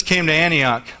Cephas came to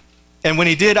Antioch. And when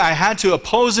he did, I had to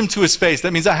oppose him to his face.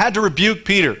 That means I had to rebuke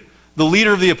Peter, the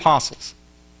leader of the apostles.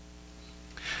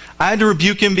 I had to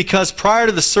rebuke him because prior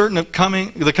to the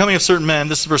coming of certain men,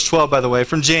 this is verse 12, by the way,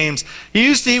 from James, he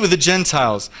used to eat with the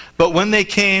Gentiles. But when they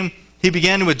came, he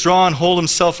began to withdraw and hold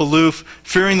himself aloof,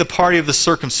 fearing the party of the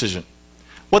circumcision.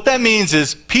 What that means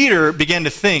is Peter began to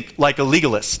think like a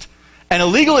legalist. And a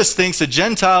legalist thinks a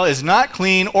Gentile is not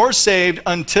clean or saved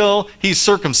until he's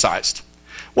circumcised.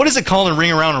 What is it called in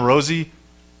Ring Around a Rosie?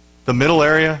 The middle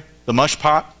area? The mush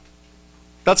pot?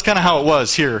 That's kind of how it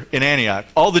was here in Antioch.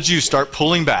 All the Jews start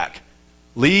pulling back.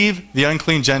 Leave the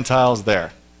unclean Gentiles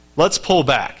there. Let's pull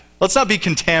back. Let's not be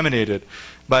contaminated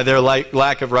by their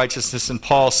lack of righteousness. And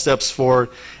Paul steps forward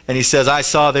and he says, I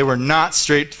saw they were not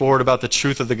straightforward about the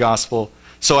truth of the gospel.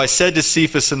 So I said to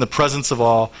Cephas in the presence of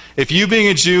all, if you being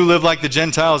a Jew live like the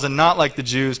Gentiles and not like the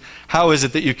Jews, how is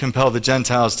it that you compel the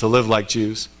Gentiles to live like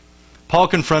Jews? Paul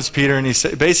confronts Peter and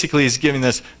basically he's giving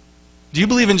this, do you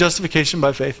believe in justification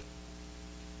by faith?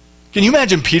 Can you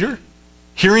imagine Peter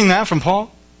hearing that from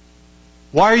Paul?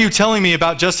 Why are you telling me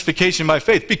about justification by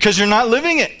faith? Because you're not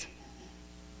living it.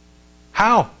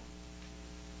 How?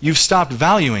 You've stopped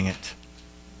valuing it.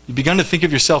 You've begun to think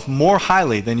of yourself more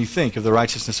highly than you think of the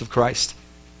righteousness of Christ.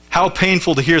 How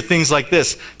painful to hear things like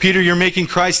this. Peter, you're making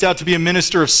Christ out to be a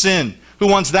minister of sin. Who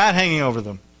wants that hanging over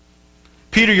them?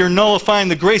 Peter, you're nullifying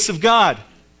the grace of God.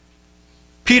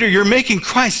 Peter, you're making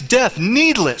Christ's death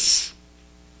needless.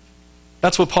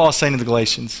 That's what Paul is saying to the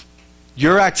Galatians.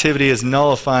 Your activity is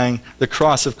nullifying the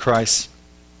cross of Christ.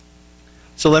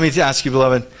 So let me ask you,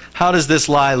 beloved, how does this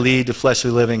lie lead to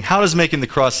fleshly living? How does making the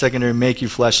cross secondary make you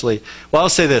fleshly? Well, I'll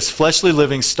say this. Fleshly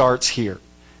living starts here.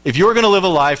 If you're going to live a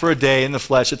life or a day in the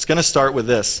flesh, it's going to start with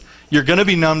this. You're going to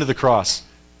be numb to the cross.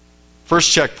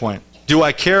 First checkpoint. Do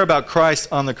I care about Christ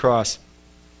on the cross?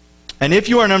 And if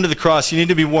you are numb to the cross, you need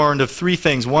to be warned of three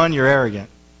things. One, you're arrogant.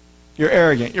 You're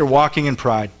arrogant. You're walking in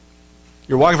pride.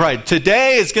 You're walking in pride.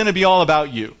 Today is going to be all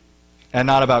about you and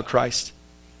not about Christ.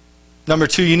 Number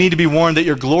two, you need to be warned that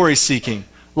you're glory-seeking.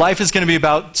 Life is going to be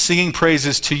about singing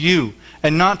praises to you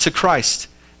and not to Christ.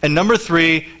 And number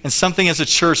three, and something as a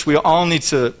church we all need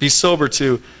to be sober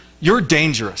to, you're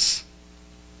dangerous.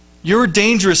 You're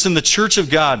dangerous in the church of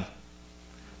God.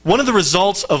 One of the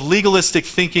results of legalistic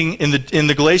thinking in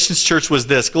the Galatians church was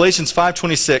this. Galatians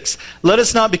 5:26. Let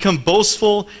us not become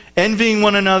boastful, envying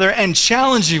one another, and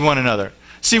challenging one another.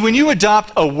 See, when you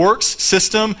adopt a works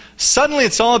system, suddenly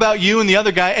it's all about you and the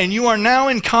other guy, and you are now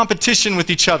in competition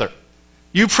with each other.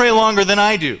 You pray longer than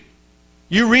I do.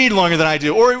 You read longer than I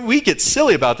do. Or we get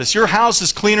silly about this. Your house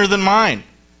is cleaner than mine.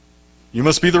 You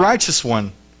must be the righteous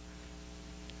one.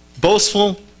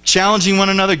 Boastful, challenging one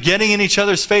another, getting in each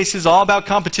other's faces, all about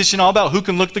competition, all about who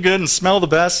can look the good and smell the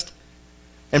best.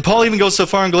 And Paul even goes so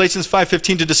far in Galatians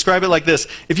 5:15 to describe it like this.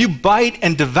 If you bite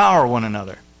and devour one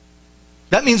another,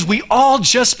 that means we all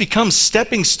just become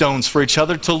stepping stones for each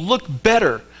other to look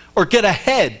better or get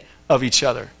ahead of each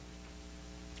other.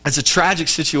 It's a tragic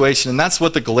situation, and that's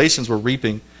what the Galatians were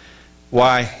reaping.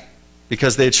 Why?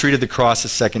 Because they had treated the cross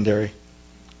as secondary.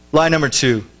 Lie number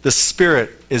two, the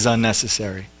Spirit is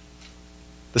unnecessary.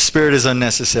 The Spirit is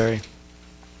unnecessary.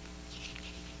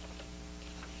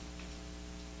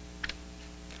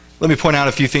 Let me point out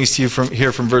a few things to you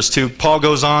from verse 2. Paul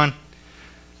goes on,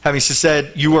 having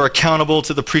said, you are accountable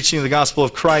to the preaching of the gospel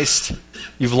of Christ.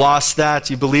 You've lost that.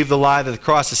 You believe the lie that the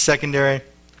cross is secondary.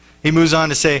 He moves on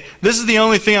to say, this is the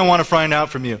only thing I want to find out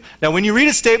from you. Now, when you read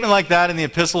a statement like that in the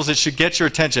epistles, it should get your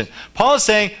attention. Paul is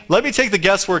saying, let me take the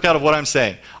guesswork out of what I'm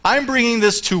saying. I'm bringing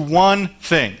this to one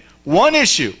thing, one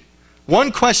issue,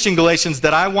 one question, Galatians,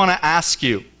 that I want to ask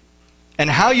you.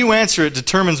 And how you answer it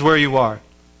determines where you are.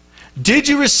 Did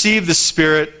you receive the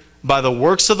Spirit by the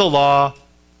works of the law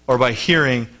or by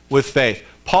hearing with faith?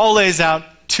 Paul lays out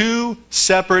two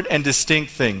separate and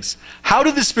distinct things. How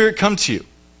did the Spirit come to you?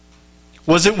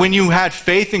 Was it when you had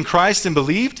faith in Christ and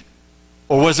believed?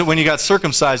 Or was it when you got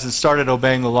circumcised and started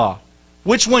obeying the law?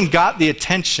 Which one got the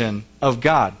attention of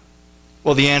God?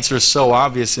 Well, the answer is so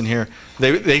obvious in here.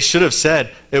 They should have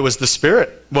said it was the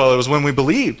Spirit. Well, it was when we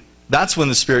believed. That's when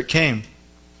the Spirit came.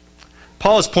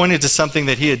 Paul has pointed to something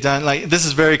that he had done. Like this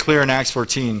is very clear in Acts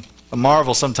 14. A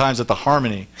marvel sometimes at the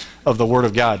harmony of the Word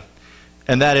of God.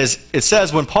 And that is, it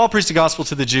says, when Paul preached the gospel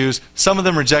to the Jews, some of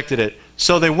them rejected it.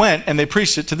 So they went and they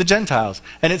preached it to the Gentiles.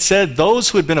 And it said, those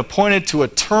who had been appointed to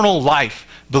eternal life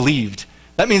believed.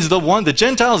 That means the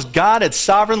Gentiles God had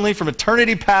sovereignly from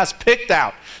eternity past picked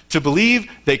out to believe.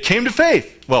 They came to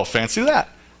faith. Well, fancy that.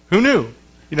 Who knew?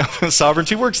 You know,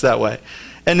 sovereignty works that way.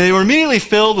 And they were immediately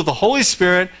filled with the Holy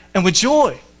Spirit and with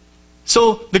joy.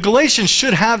 So the Galatians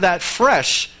should have that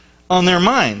fresh on their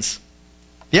minds.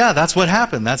 Yeah, that's what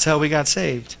happened. That's how we got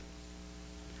saved.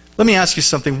 Let me ask you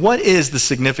something. What is the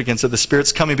significance of the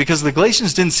Spirit's coming? Because the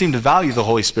Galatians didn't seem to value the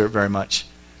Holy Spirit very much.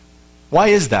 Why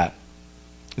is that?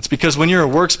 It's because when you're a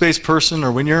works-based person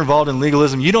or when you're involved in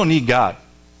legalism, you don't need God.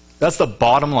 That's the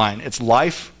bottom line. It's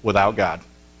life without God.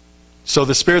 So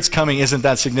the Spirit's coming isn't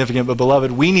that significant, but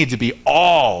beloved, we need to be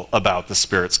all about the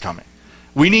Spirit's coming.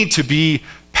 We need to be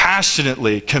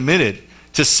passionately committed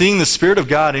to seeing the Spirit of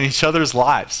God in each other's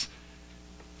lives.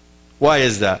 Why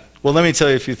is that? Well, let me tell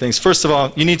you a few things. First of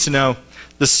all, you need to know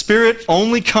the Spirit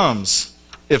only comes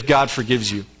if God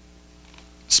forgives you.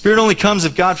 The Spirit only comes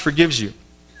if God forgives you.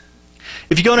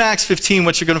 If you go to Acts 15,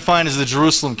 what you're going to find is the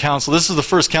Jerusalem Council. This is the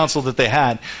first council that they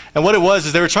had. And what it was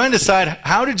is they were trying to decide,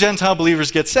 how do Gentile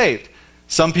believers get saved?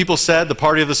 Some people said the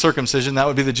party of the circumcision, that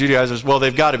would be the Judaizers, well,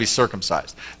 they've got to be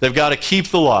circumcised. They've got to keep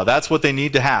the law. That's what they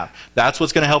need to have. That's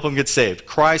what's going to help them get saved.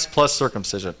 Christ plus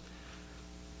circumcision.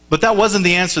 But that wasn't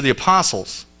the answer of the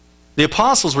apostles. The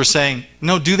apostles were saying,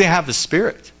 no, do they have the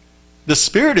Spirit? The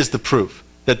Spirit is the proof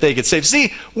that they get saved.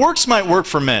 See, works might work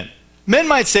for men. Men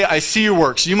might say, I see your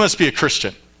works. You must be a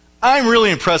Christian. I'm really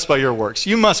impressed by your works.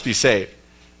 You must be saved.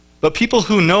 But people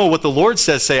who know what the Lord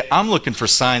says say, I'm looking for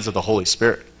signs of the Holy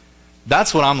Spirit.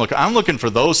 That's what I'm looking for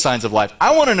those signs of life.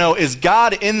 I want to know, is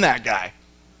God in that guy?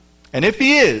 And if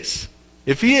he is,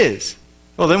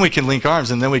 well, then we can link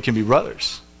arms and then we can be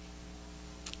brothers.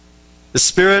 The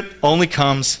Spirit only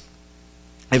comes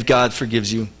if God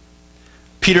forgives you.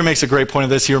 Peter makes a great point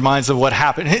of this. He reminds them of what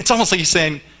happened. It's almost like he's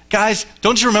saying, guys,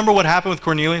 don't you remember what happened with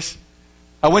Cornelius?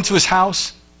 I went to his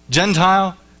house,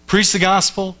 Gentile, preached the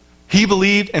gospel, he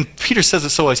believed, and Peter says it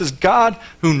so well. He says, God,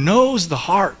 who knows the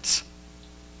hearts,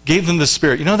 gave them the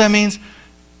Spirit. You know what that means?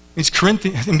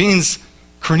 It means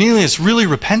Cornelius really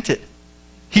repented.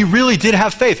 He really did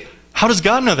have faith. How does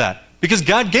God know that? Because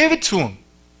God gave it to him.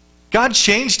 God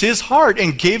changed his heart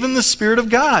and gave him the Spirit of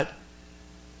God.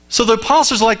 So the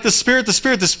apostles are like, the Spirit, the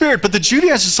Spirit, the Spirit, but the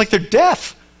Judaizers, it's like they're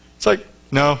deaf. It's like,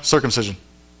 no, circumcision,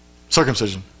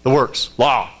 the works,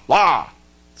 law.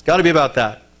 It's got to be about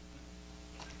that.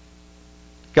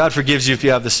 God forgives you if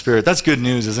you have the Spirit. That's good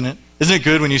news, isn't it? Isn't it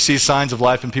good when you see signs of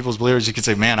life in people's believers? You can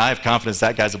say, man, I have confidence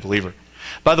that guy's a believer.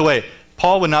 By the way,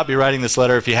 Paul would not be writing this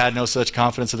letter if he had no such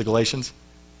confidence of the Galatians.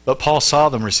 But Paul saw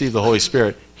them receive the Holy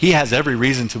Spirit. He has every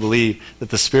reason to believe that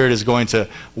the Spirit is going to,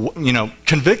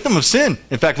 convict them of sin.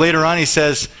 In fact, later on he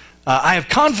says, I have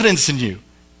confidence in you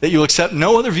that you'll accept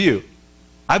no other view.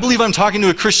 I believe I'm talking to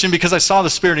a Christian because I saw the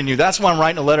Spirit in you. That's why I'm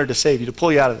writing a letter to save you, to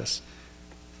pull you out of this.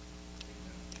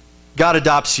 God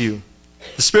adopts you.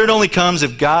 The Spirit only comes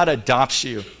if God adopts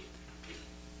you.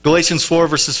 Galatians 4,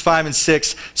 verses 5 and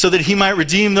 6, so that he might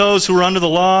redeem those who are under the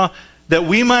law, that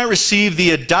we might receive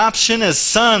the adoption as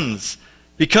sons.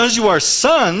 Because you are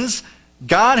sons,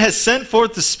 God has sent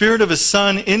forth the Spirit of his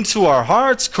Son into our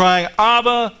hearts, crying,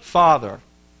 Abba, Father.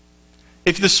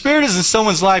 If the Spirit is in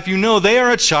someone's life, you know they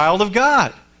are a child of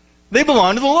God. They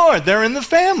belong to the Lord. They're in the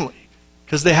family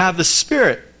because they have the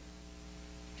Spirit.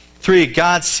 3,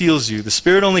 God seals you. The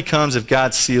Spirit only comes if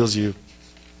God seals you.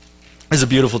 This is a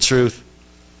beautiful truth.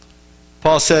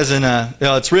 Paul says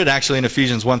it's written actually in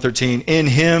Ephesians 1:13, in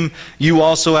him you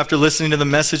also, after listening to the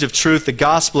message of truth, the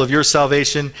gospel of your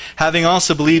salvation, having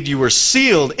also believed, you were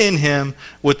sealed in him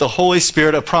with the Holy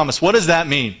Spirit of promise. What does that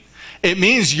mean? It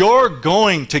means you're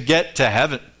going to get to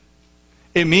heaven.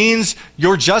 It means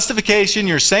your justification,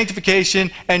 your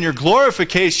sanctification, and your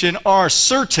glorification are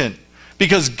certain.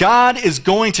 Because God is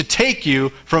going to take you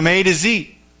from A to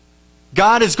Z.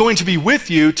 God is going to be with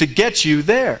you to get you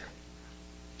there.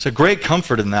 There's a great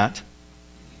comfort in that.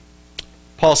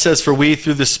 Paul says, for we,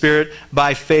 through the Spirit,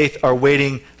 by faith, are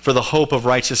waiting for the hope of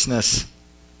righteousness.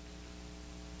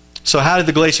 So how did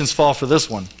the Galatians fall for this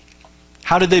one?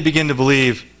 How did they begin to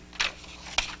believe?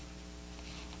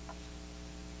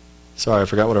 Sorry, I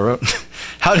forgot what I wrote.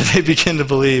 How did they begin to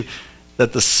believe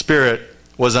that the Spirit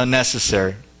was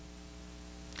unnecessary?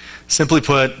 Simply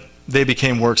put, they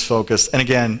became works-focused. And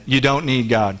again, you don't need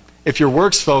God. If you're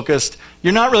works-focused,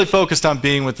 you're not really focused on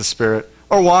being with the Spirit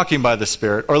or walking by the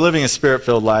Spirit or living a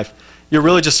Spirit-filled life. You're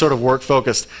really just sort of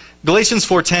work-focused. Galatians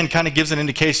 4:10 kind of gives an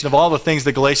indication of all the things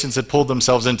the Galatians had pulled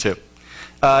themselves into.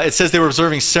 It says they were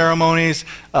observing ceremonies,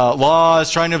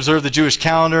 laws, trying to observe the Jewish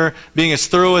calendar, being as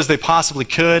thorough as they possibly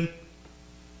could.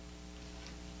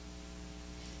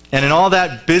 And in all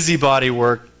that busybody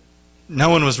work, no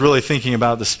one was really thinking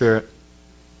about the Spirit.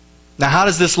 Now, how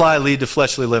does this lie lead to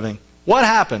fleshly living? What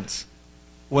happens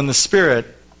when the Spirit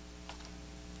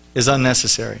is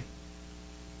unnecessary?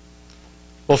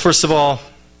 Well, first of all,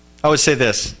 I would say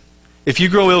this. If you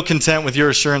grow ill-content with your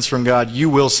assurance from God, you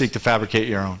will seek to fabricate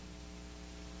your own.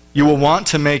 You will want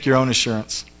to make your own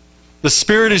assurance. The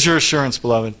Spirit is your assurance,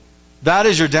 beloved. That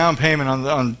is your down payment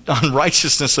on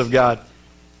righteousness of God.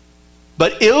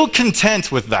 But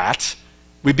ill-content with that,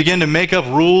 we begin to make up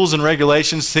rules and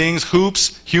regulations, things,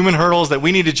 hoops, human hurdles that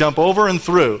we need to jump over and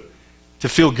through to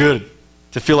feel good,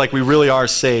 to feel like we really are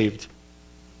saved.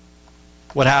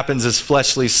 What happens is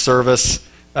fleshly service.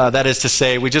 That is to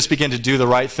say, we just begin to do the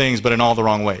right things, but in all the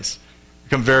wrong ways.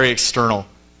 Become very external.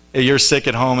 You're sick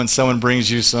at home and someone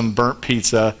brings you some burnt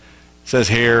pizza, says,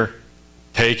 here,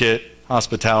 take it,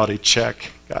 hospitality,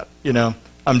 check.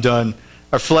 I'm done.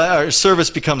 Our service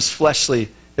becomes fleshly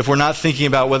if we're not thinking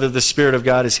about whether the Spirit of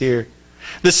God is here.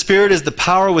 The Spirit is the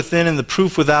power within and the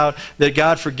proof without that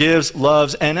God forgives,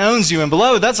 loves, and owns you. And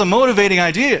beloved, that's a motivating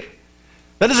idea.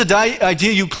 That is an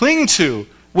idea you cling to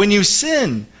when you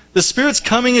sin. The Spirit's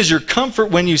coming is your comfort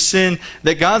when you sin,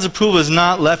 that God's approval has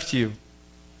not left you.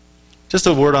 Just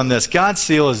a word on this. God's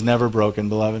seal is never broken,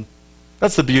 beloved.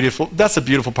 That's the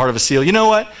beautiful part of a seal. You know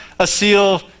what? A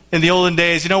seal in the olden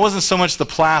days, it wasn't so much the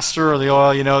plaster or the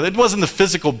oil, it wasn't the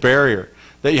physical barrier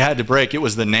that you had to break. It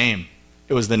was the name.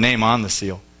 It was the name on the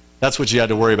seal. That's what you had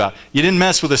to worry about. You didn't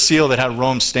mess with a seal that had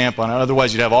Rome's stamp on it.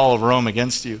 Otherwise, you'd have all of Rome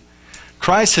against you.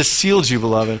 Christ has sealed you,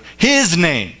 beloved. His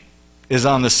name is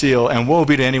on the seal, and woe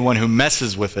be to anyone who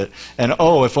messes with it. And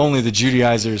oh, if only the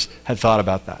Judaizers had thought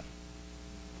about that.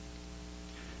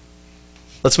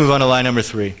 Let's move on to line number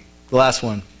 3, the last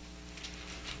one.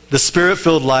 The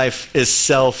Spirit-filled life is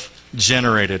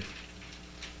self-generated.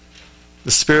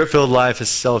 The Spirit-filled life is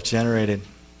self-generated.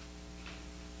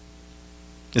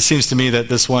 It seems to me that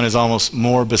this one is almost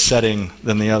more besetting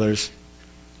than the others.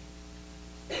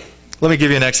 Let me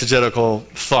give you an exegetical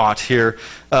thought here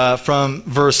from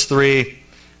verse 3.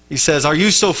 He says, "Are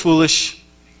you so foolish?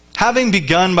 Having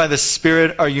begun by the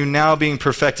Spirit, are you now being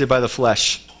perfected by the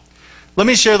flesh?" Let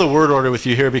me share the word order with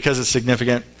you here because it's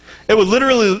significant. It would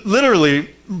literally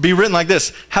be written like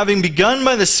this: having begun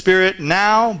by the Spirit,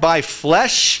 now by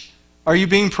flesh, are you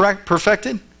being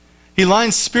perfected? He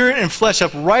lines spirit and flesh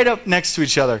right up next to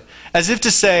each other, as if to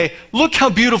say, look how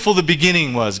beautiful the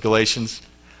beginning was, Galatians.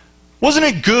 Wasn't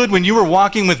it good when you were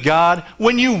walking with God,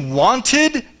 when you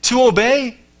wanted to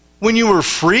obey, when you were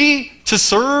free to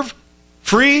serve,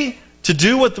 free to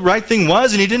do what the right thing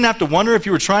was, and you didn't have to wonder if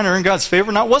you were trying to earn God's favor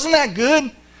or not? Wasn't that good?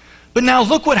 But now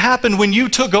look what happened when you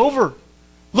took over.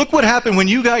 Look what happened when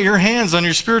you got your hands on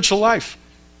your spiritual life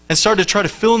and started to try to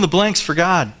fill in the blanks for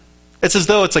God. It's as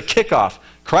though it's a kickoff.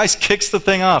 Christ kicks the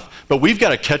thing off, but we've got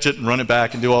to catch it and run it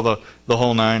back and do all the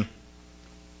whole nine.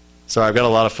 Sorry, I've got a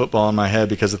lot of football in my head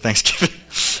because of Thanksgiving.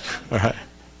 All right.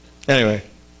 Anyway.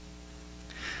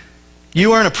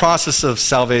 You are in a process of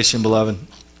salvation, beloved.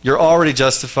 You're already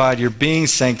justified, you're being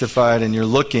sanctified, and you're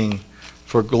looking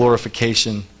for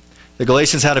glorification. The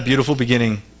Galatians had a beautiful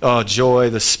beginning. Oh,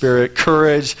 joy, the Spirit,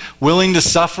 courage, willing to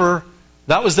suffer.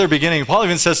 That was their beginning. Paul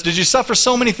even says, did you suffer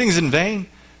so many things in vain?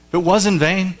 If it was in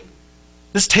vain,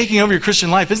 this taking over your Christian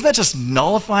life, isn't that just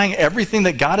nullifying everything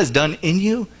that God has done in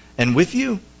you and with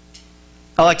you?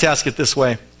 I like to ask it this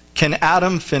way. Can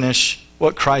Adam finish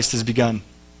what Christ has begun?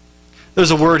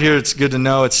 There's a word here it's good to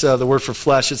know. It's the word for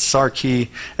flesh. It's sarki.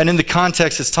 And in the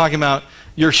context, it's talking about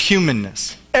your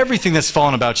humanness. Everything that's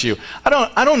fallen about you. I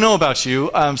don't know about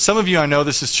you. Some of you I know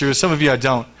this is true. Some of you I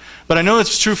don't. But I know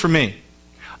it's true for me.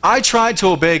 I tried to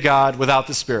obey God without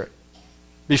the Spirit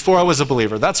before I was a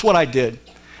believer. That's what I did.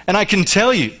 And I can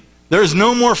tell you, there is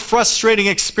no more frustrating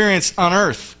experience on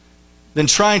earth than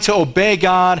trying to obey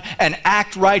God and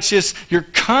act righteous.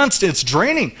 It's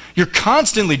draining. You're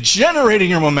constantly generating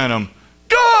your momentum.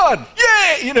 God,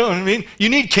 yay! You know what I mean? You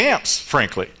need camps,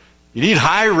 frankly. You need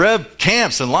high rev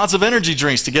camps and lots of energy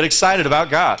drinks to get excited about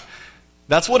God.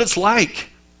 That's what it's like.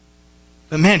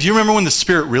 But man, do you remember when the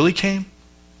Spirit really came?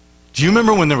 Do you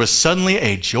remember when there was suddenly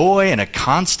a joy and a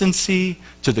constancy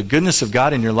to the goodness of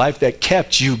God in your life that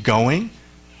kept you going?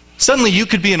 Suddenly you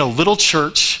could be in a little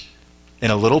church,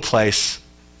 in a little place,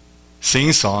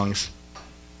 singing songs,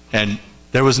 and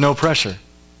there was no pressure.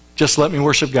 Just let me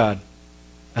worship God.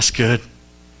 That's good.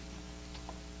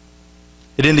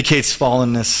 It indicates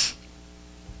fallenness.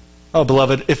 Oh,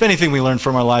 beloved, if anything we learn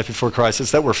from our life before Christ,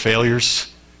 it's that we're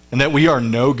failures and that we are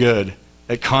no good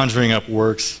at conjuring up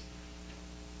works.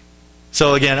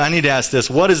 So again, I need to ask this.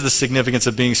 What is the significance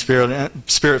of being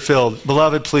Spirit-filled?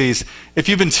 Beloved, please, if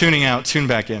you've been tuning out, tune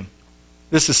back in.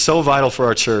 This is so vital for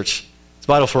our church. It's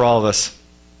vital for all of us.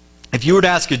 If you were to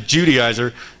ask a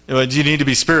Judaizer, do you need to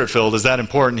be Spirit-filled? Is that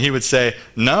important? He would say,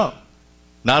 no,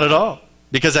 not at all.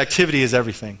 Because activity is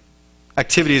everything.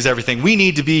 Activity is everything. We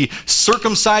need to be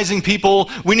circumcising people.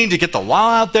 We need to get the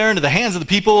law out there into the hands of the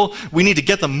people. We need to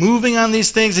get them moving on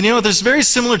these things. And there's very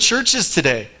similar churches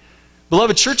today.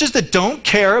 Beloved, churches that don't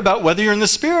care about whether you're in the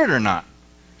Spirit or not.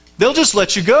 They'll just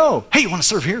let you go. Hey, you want to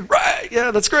serve here? Right,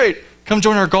 yeah, that's great. Come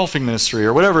join our golfing ministry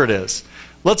or whatever it is.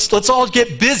 Let's all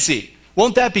get busy.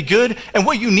 Won't that be good? And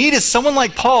what you need is someone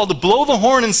like Paul to blow the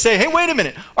horn and say, hey, wait a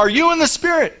minute. Are you in the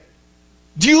Spirit?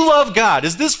 Do you love God?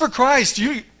 Is this for Christ?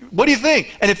 What do you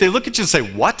think? And if they look at you and say,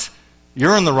 what?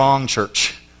 You're in the wrong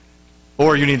church.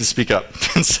 Or you need to speak up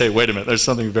and say, wait a minute, there's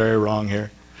something very wrong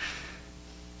here.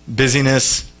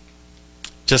 Busyness,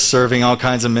 just serving all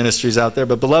kinds of ministries out there.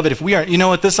 But beloved, if we are, you know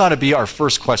what, this ought to be our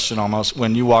first question almost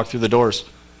when you walk through the doors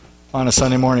on a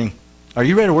Sunday morning. Are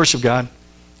you ready to worship God?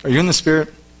 Are you in the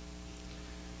Spirit?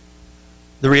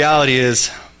 The reality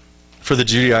is, for the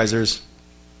Judaizers,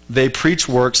 they preach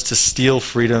works to steal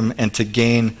freedom and to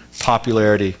gain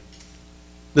popularity.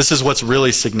 This is what's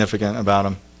really significant about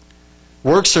them.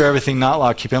 Works are everything, not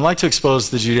law-keeping. I'd like to expose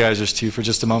the Judaizers to you for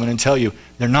just a moment and tell you,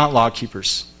 they're not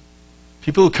law-keepers.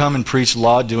 People who come and preach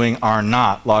law-doing are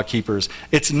not law-keepers.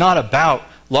 It's not about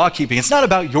law-keeping. It's not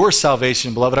about your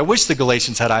salvation, beloved. I wish the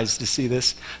Galatians had eyes to see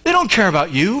this. They don't care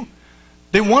about you.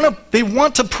 They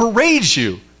want to parade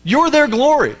you. You're their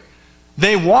glory.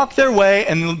 They walk their way,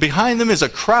 and behind them is a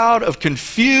crowd of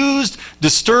confused,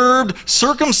 disturbed,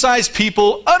 circumcised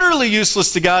people, utterly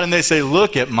useless to God, and they say,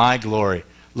 look at my glory.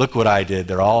 Look what I did.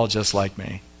 They're all just like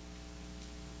me.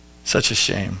 Such a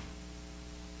shame.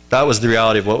 That was the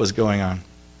reality of what was going on.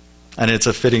 And it's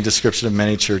a fitting description of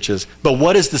many churches. But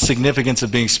what is the significance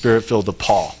of being Spirit-filled to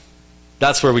Paul?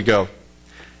 That's where we go.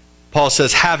 Paul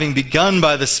says, having begun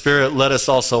by the Spirit, let us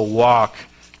also walk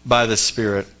by the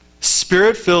Spirit.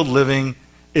 Spirit-filled living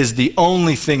is the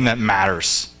only thing that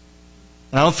matters.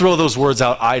 And I don't throw those words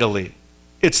out idly.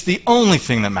 It's the only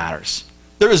thing that matters.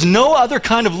 There is no other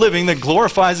kind of living that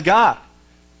glorifies God.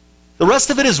 The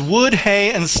rest of it is wood,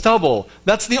 hay, and stubble.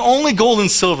 That's the only gold and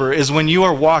silver, is when you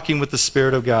are walking with the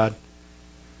Spirit of God.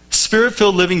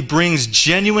 Spirit-filled living brings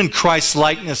genuine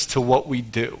Christ-likeness to what we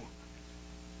do.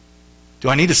 Do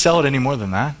I need to sell it any more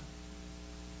than that?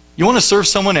 You want to serve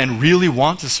someone and really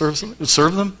want to serve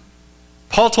them?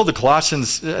 Paul told the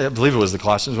Colossians, I believe it was the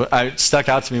Colossians, it stuck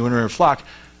out to me when we were in flock,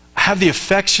 I have the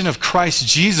affection of Christ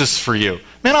Jesus for you.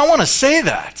 Man, I want to say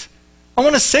that. I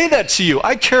want to say that to you.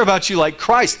 I care about you like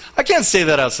Christ. I can't say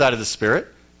that outside of the Spirit.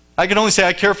 I can only say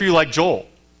I care for you like Joel.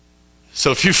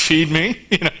 So if you feed me,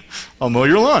 I'll mow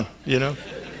your lawn,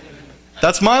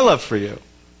 That's my love for you.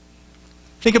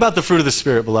 Think about the fruit of the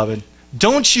Spirit, beloved.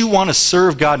 Don't you want to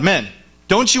serve God? Men,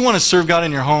 don't you want to serve God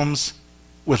in your homes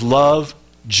with love,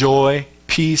 joy,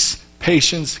 peace,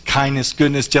 patience, kindness,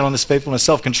 goodness, gentleness, faithfulness,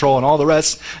 self-control, and all the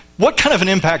rest? What kind of an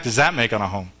impact does that make on a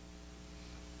home?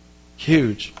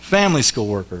 Huge. Family school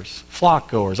workers, flock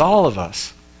goers, all of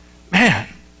us. Man,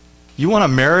 you want a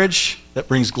marriage that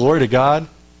brings glory to God?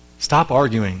 Stop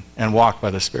arguing and walk by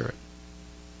the Spirit.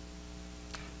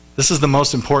 This is the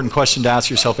most important question to ask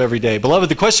yourself every day. Beloved,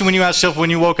 the question when you ask yourself when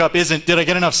you woke up isn't, did I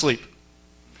get enough sleep?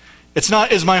 It's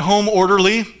not, is my home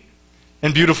orderly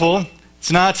and beautiful?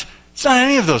 It's not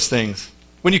any of those things.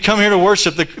 When you come here to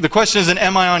worship, the question isn't,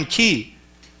 am I on key?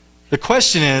 The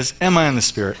question is, am I in the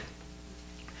Spirit?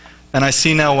 And I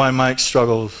see now why Mike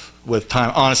struggles with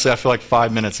time. Honestly, I feel like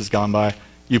 5 minutes has gone by.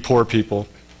 You poor people.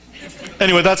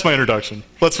 Anyway, that's my introduction.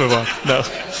 Let's move on.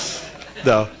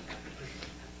 No.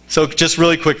 So just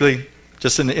really quickly,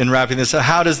 just in wrapping this,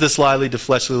 how does this lie lead to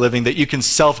fleshly living, that you can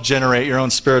self-generate your own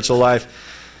spiritual life?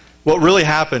 What really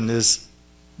happened is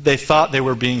they thought they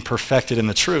were being perfected in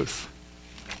the truth.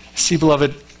 See,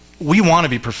 beloved, we want to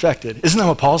be perfected. Isn't that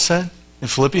what Paul said in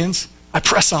Philippians? I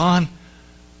press on.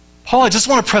 Paul, I just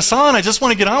want to press on. I just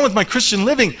want to get on with my Christian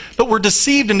living. But we're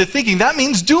deceived into thinking that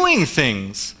means doing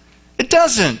things. It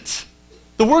doesn't.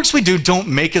 The works we do don't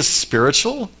make us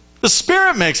spiritual. The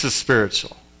Spirit makes us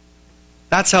spiritual.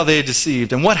 That's how they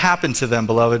deceived. And what happened to them,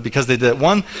 beloved? Because they did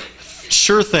one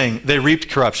sure thing, they reaped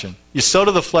corruption. You sow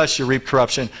to the flesh, you reap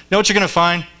corruption. You know what you're going to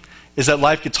find? Is that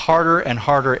life gets harder and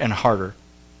harder and harder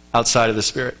outside of the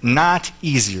Spirit. Not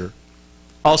easier.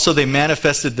 Also, they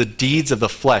manifested the deeds of the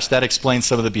flesh. That explains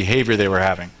some of the behavior they were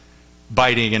having.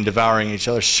 Biting and devouring each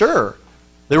other. Sure.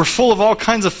 They were full of all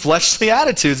kinds of fleshly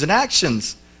attitudes and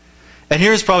actions. And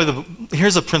here's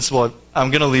a principle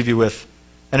I'm going to leave you with.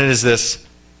 And it is this.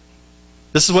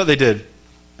 This is what they did.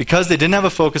 Because they didn't have a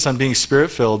focus on being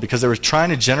Spirit-filled, because they were trying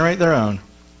to generate their own,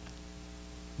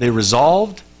 they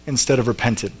resolved instead of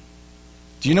repented.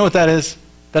 Do you know what that is?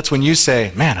 That's when you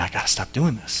say, man, I got to stop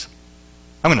doing this.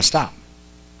 I'm going to stop.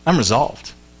 I'm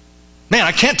resolved. Man,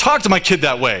 I can't talk to my kid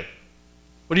that way.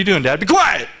 What are you doing, Dad? Be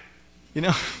quiet!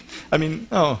 I'm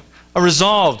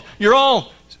resolved. You're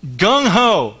all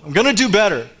gung-ho. I'm going to do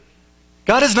better.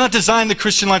 God has not designed the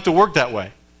Christian life to work that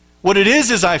way. What it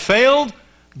is I failed.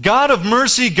 God of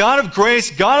mercy, God of grace,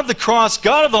 God of the cross,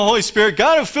 God of the Holy Spirit,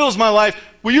 God who fills my life,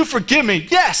 will you forgive me?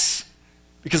 Yes!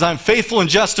 Because I'm faithful and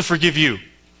just to forgive you.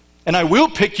 And I will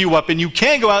pick you up, and you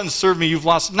can go out and serve me. You've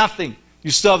lost nothing.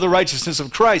 You still have the righteousness of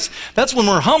Christ. That's when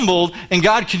we're humbled, and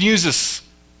God can use us.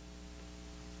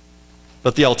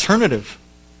 But the alternative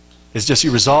is just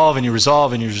you resolve and you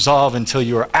resolve and you resolve until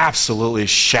you are absolutely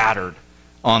shattered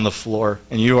on the floor,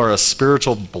 and you are a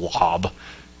spiritual blob.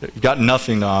 You've got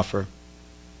nothing to offer.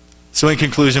 So in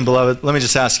conclusion, beloved, let me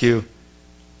just ask you,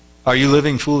 are you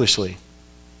living foolishly?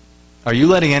 Are you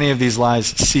letting any of these lies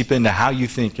seep into how you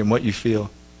think and what you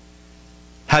feel?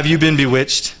 Have you been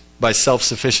bewitched by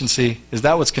self-sufficiency? Is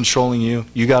that what's controlling you?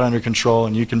 You got under control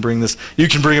and you can bring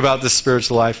about this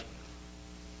spiritual life?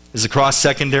 Is the cross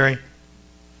secondary?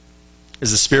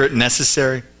 Is the Spirit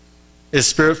necessary? Is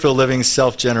Spirit-filled living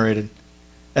self-generated?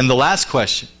 And the last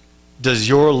question, does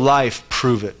your life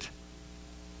prove it?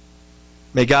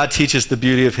 May God teach us the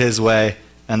beauty of His way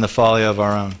and the folly of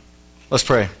our own. Let's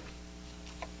pray.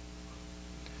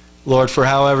 Lord, for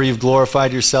however you've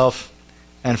glorified yourself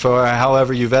and for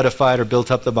however you've edified or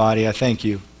built up the body, I thank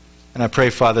you. And I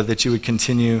pray, Father, that you would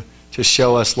continue to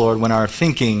show us, Lord, when our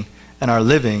thinking and our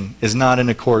living is not in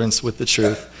accordance with the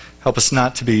truth. Help us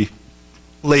not to be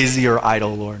lazy or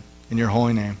idle, Lord. In your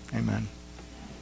holy name, amen.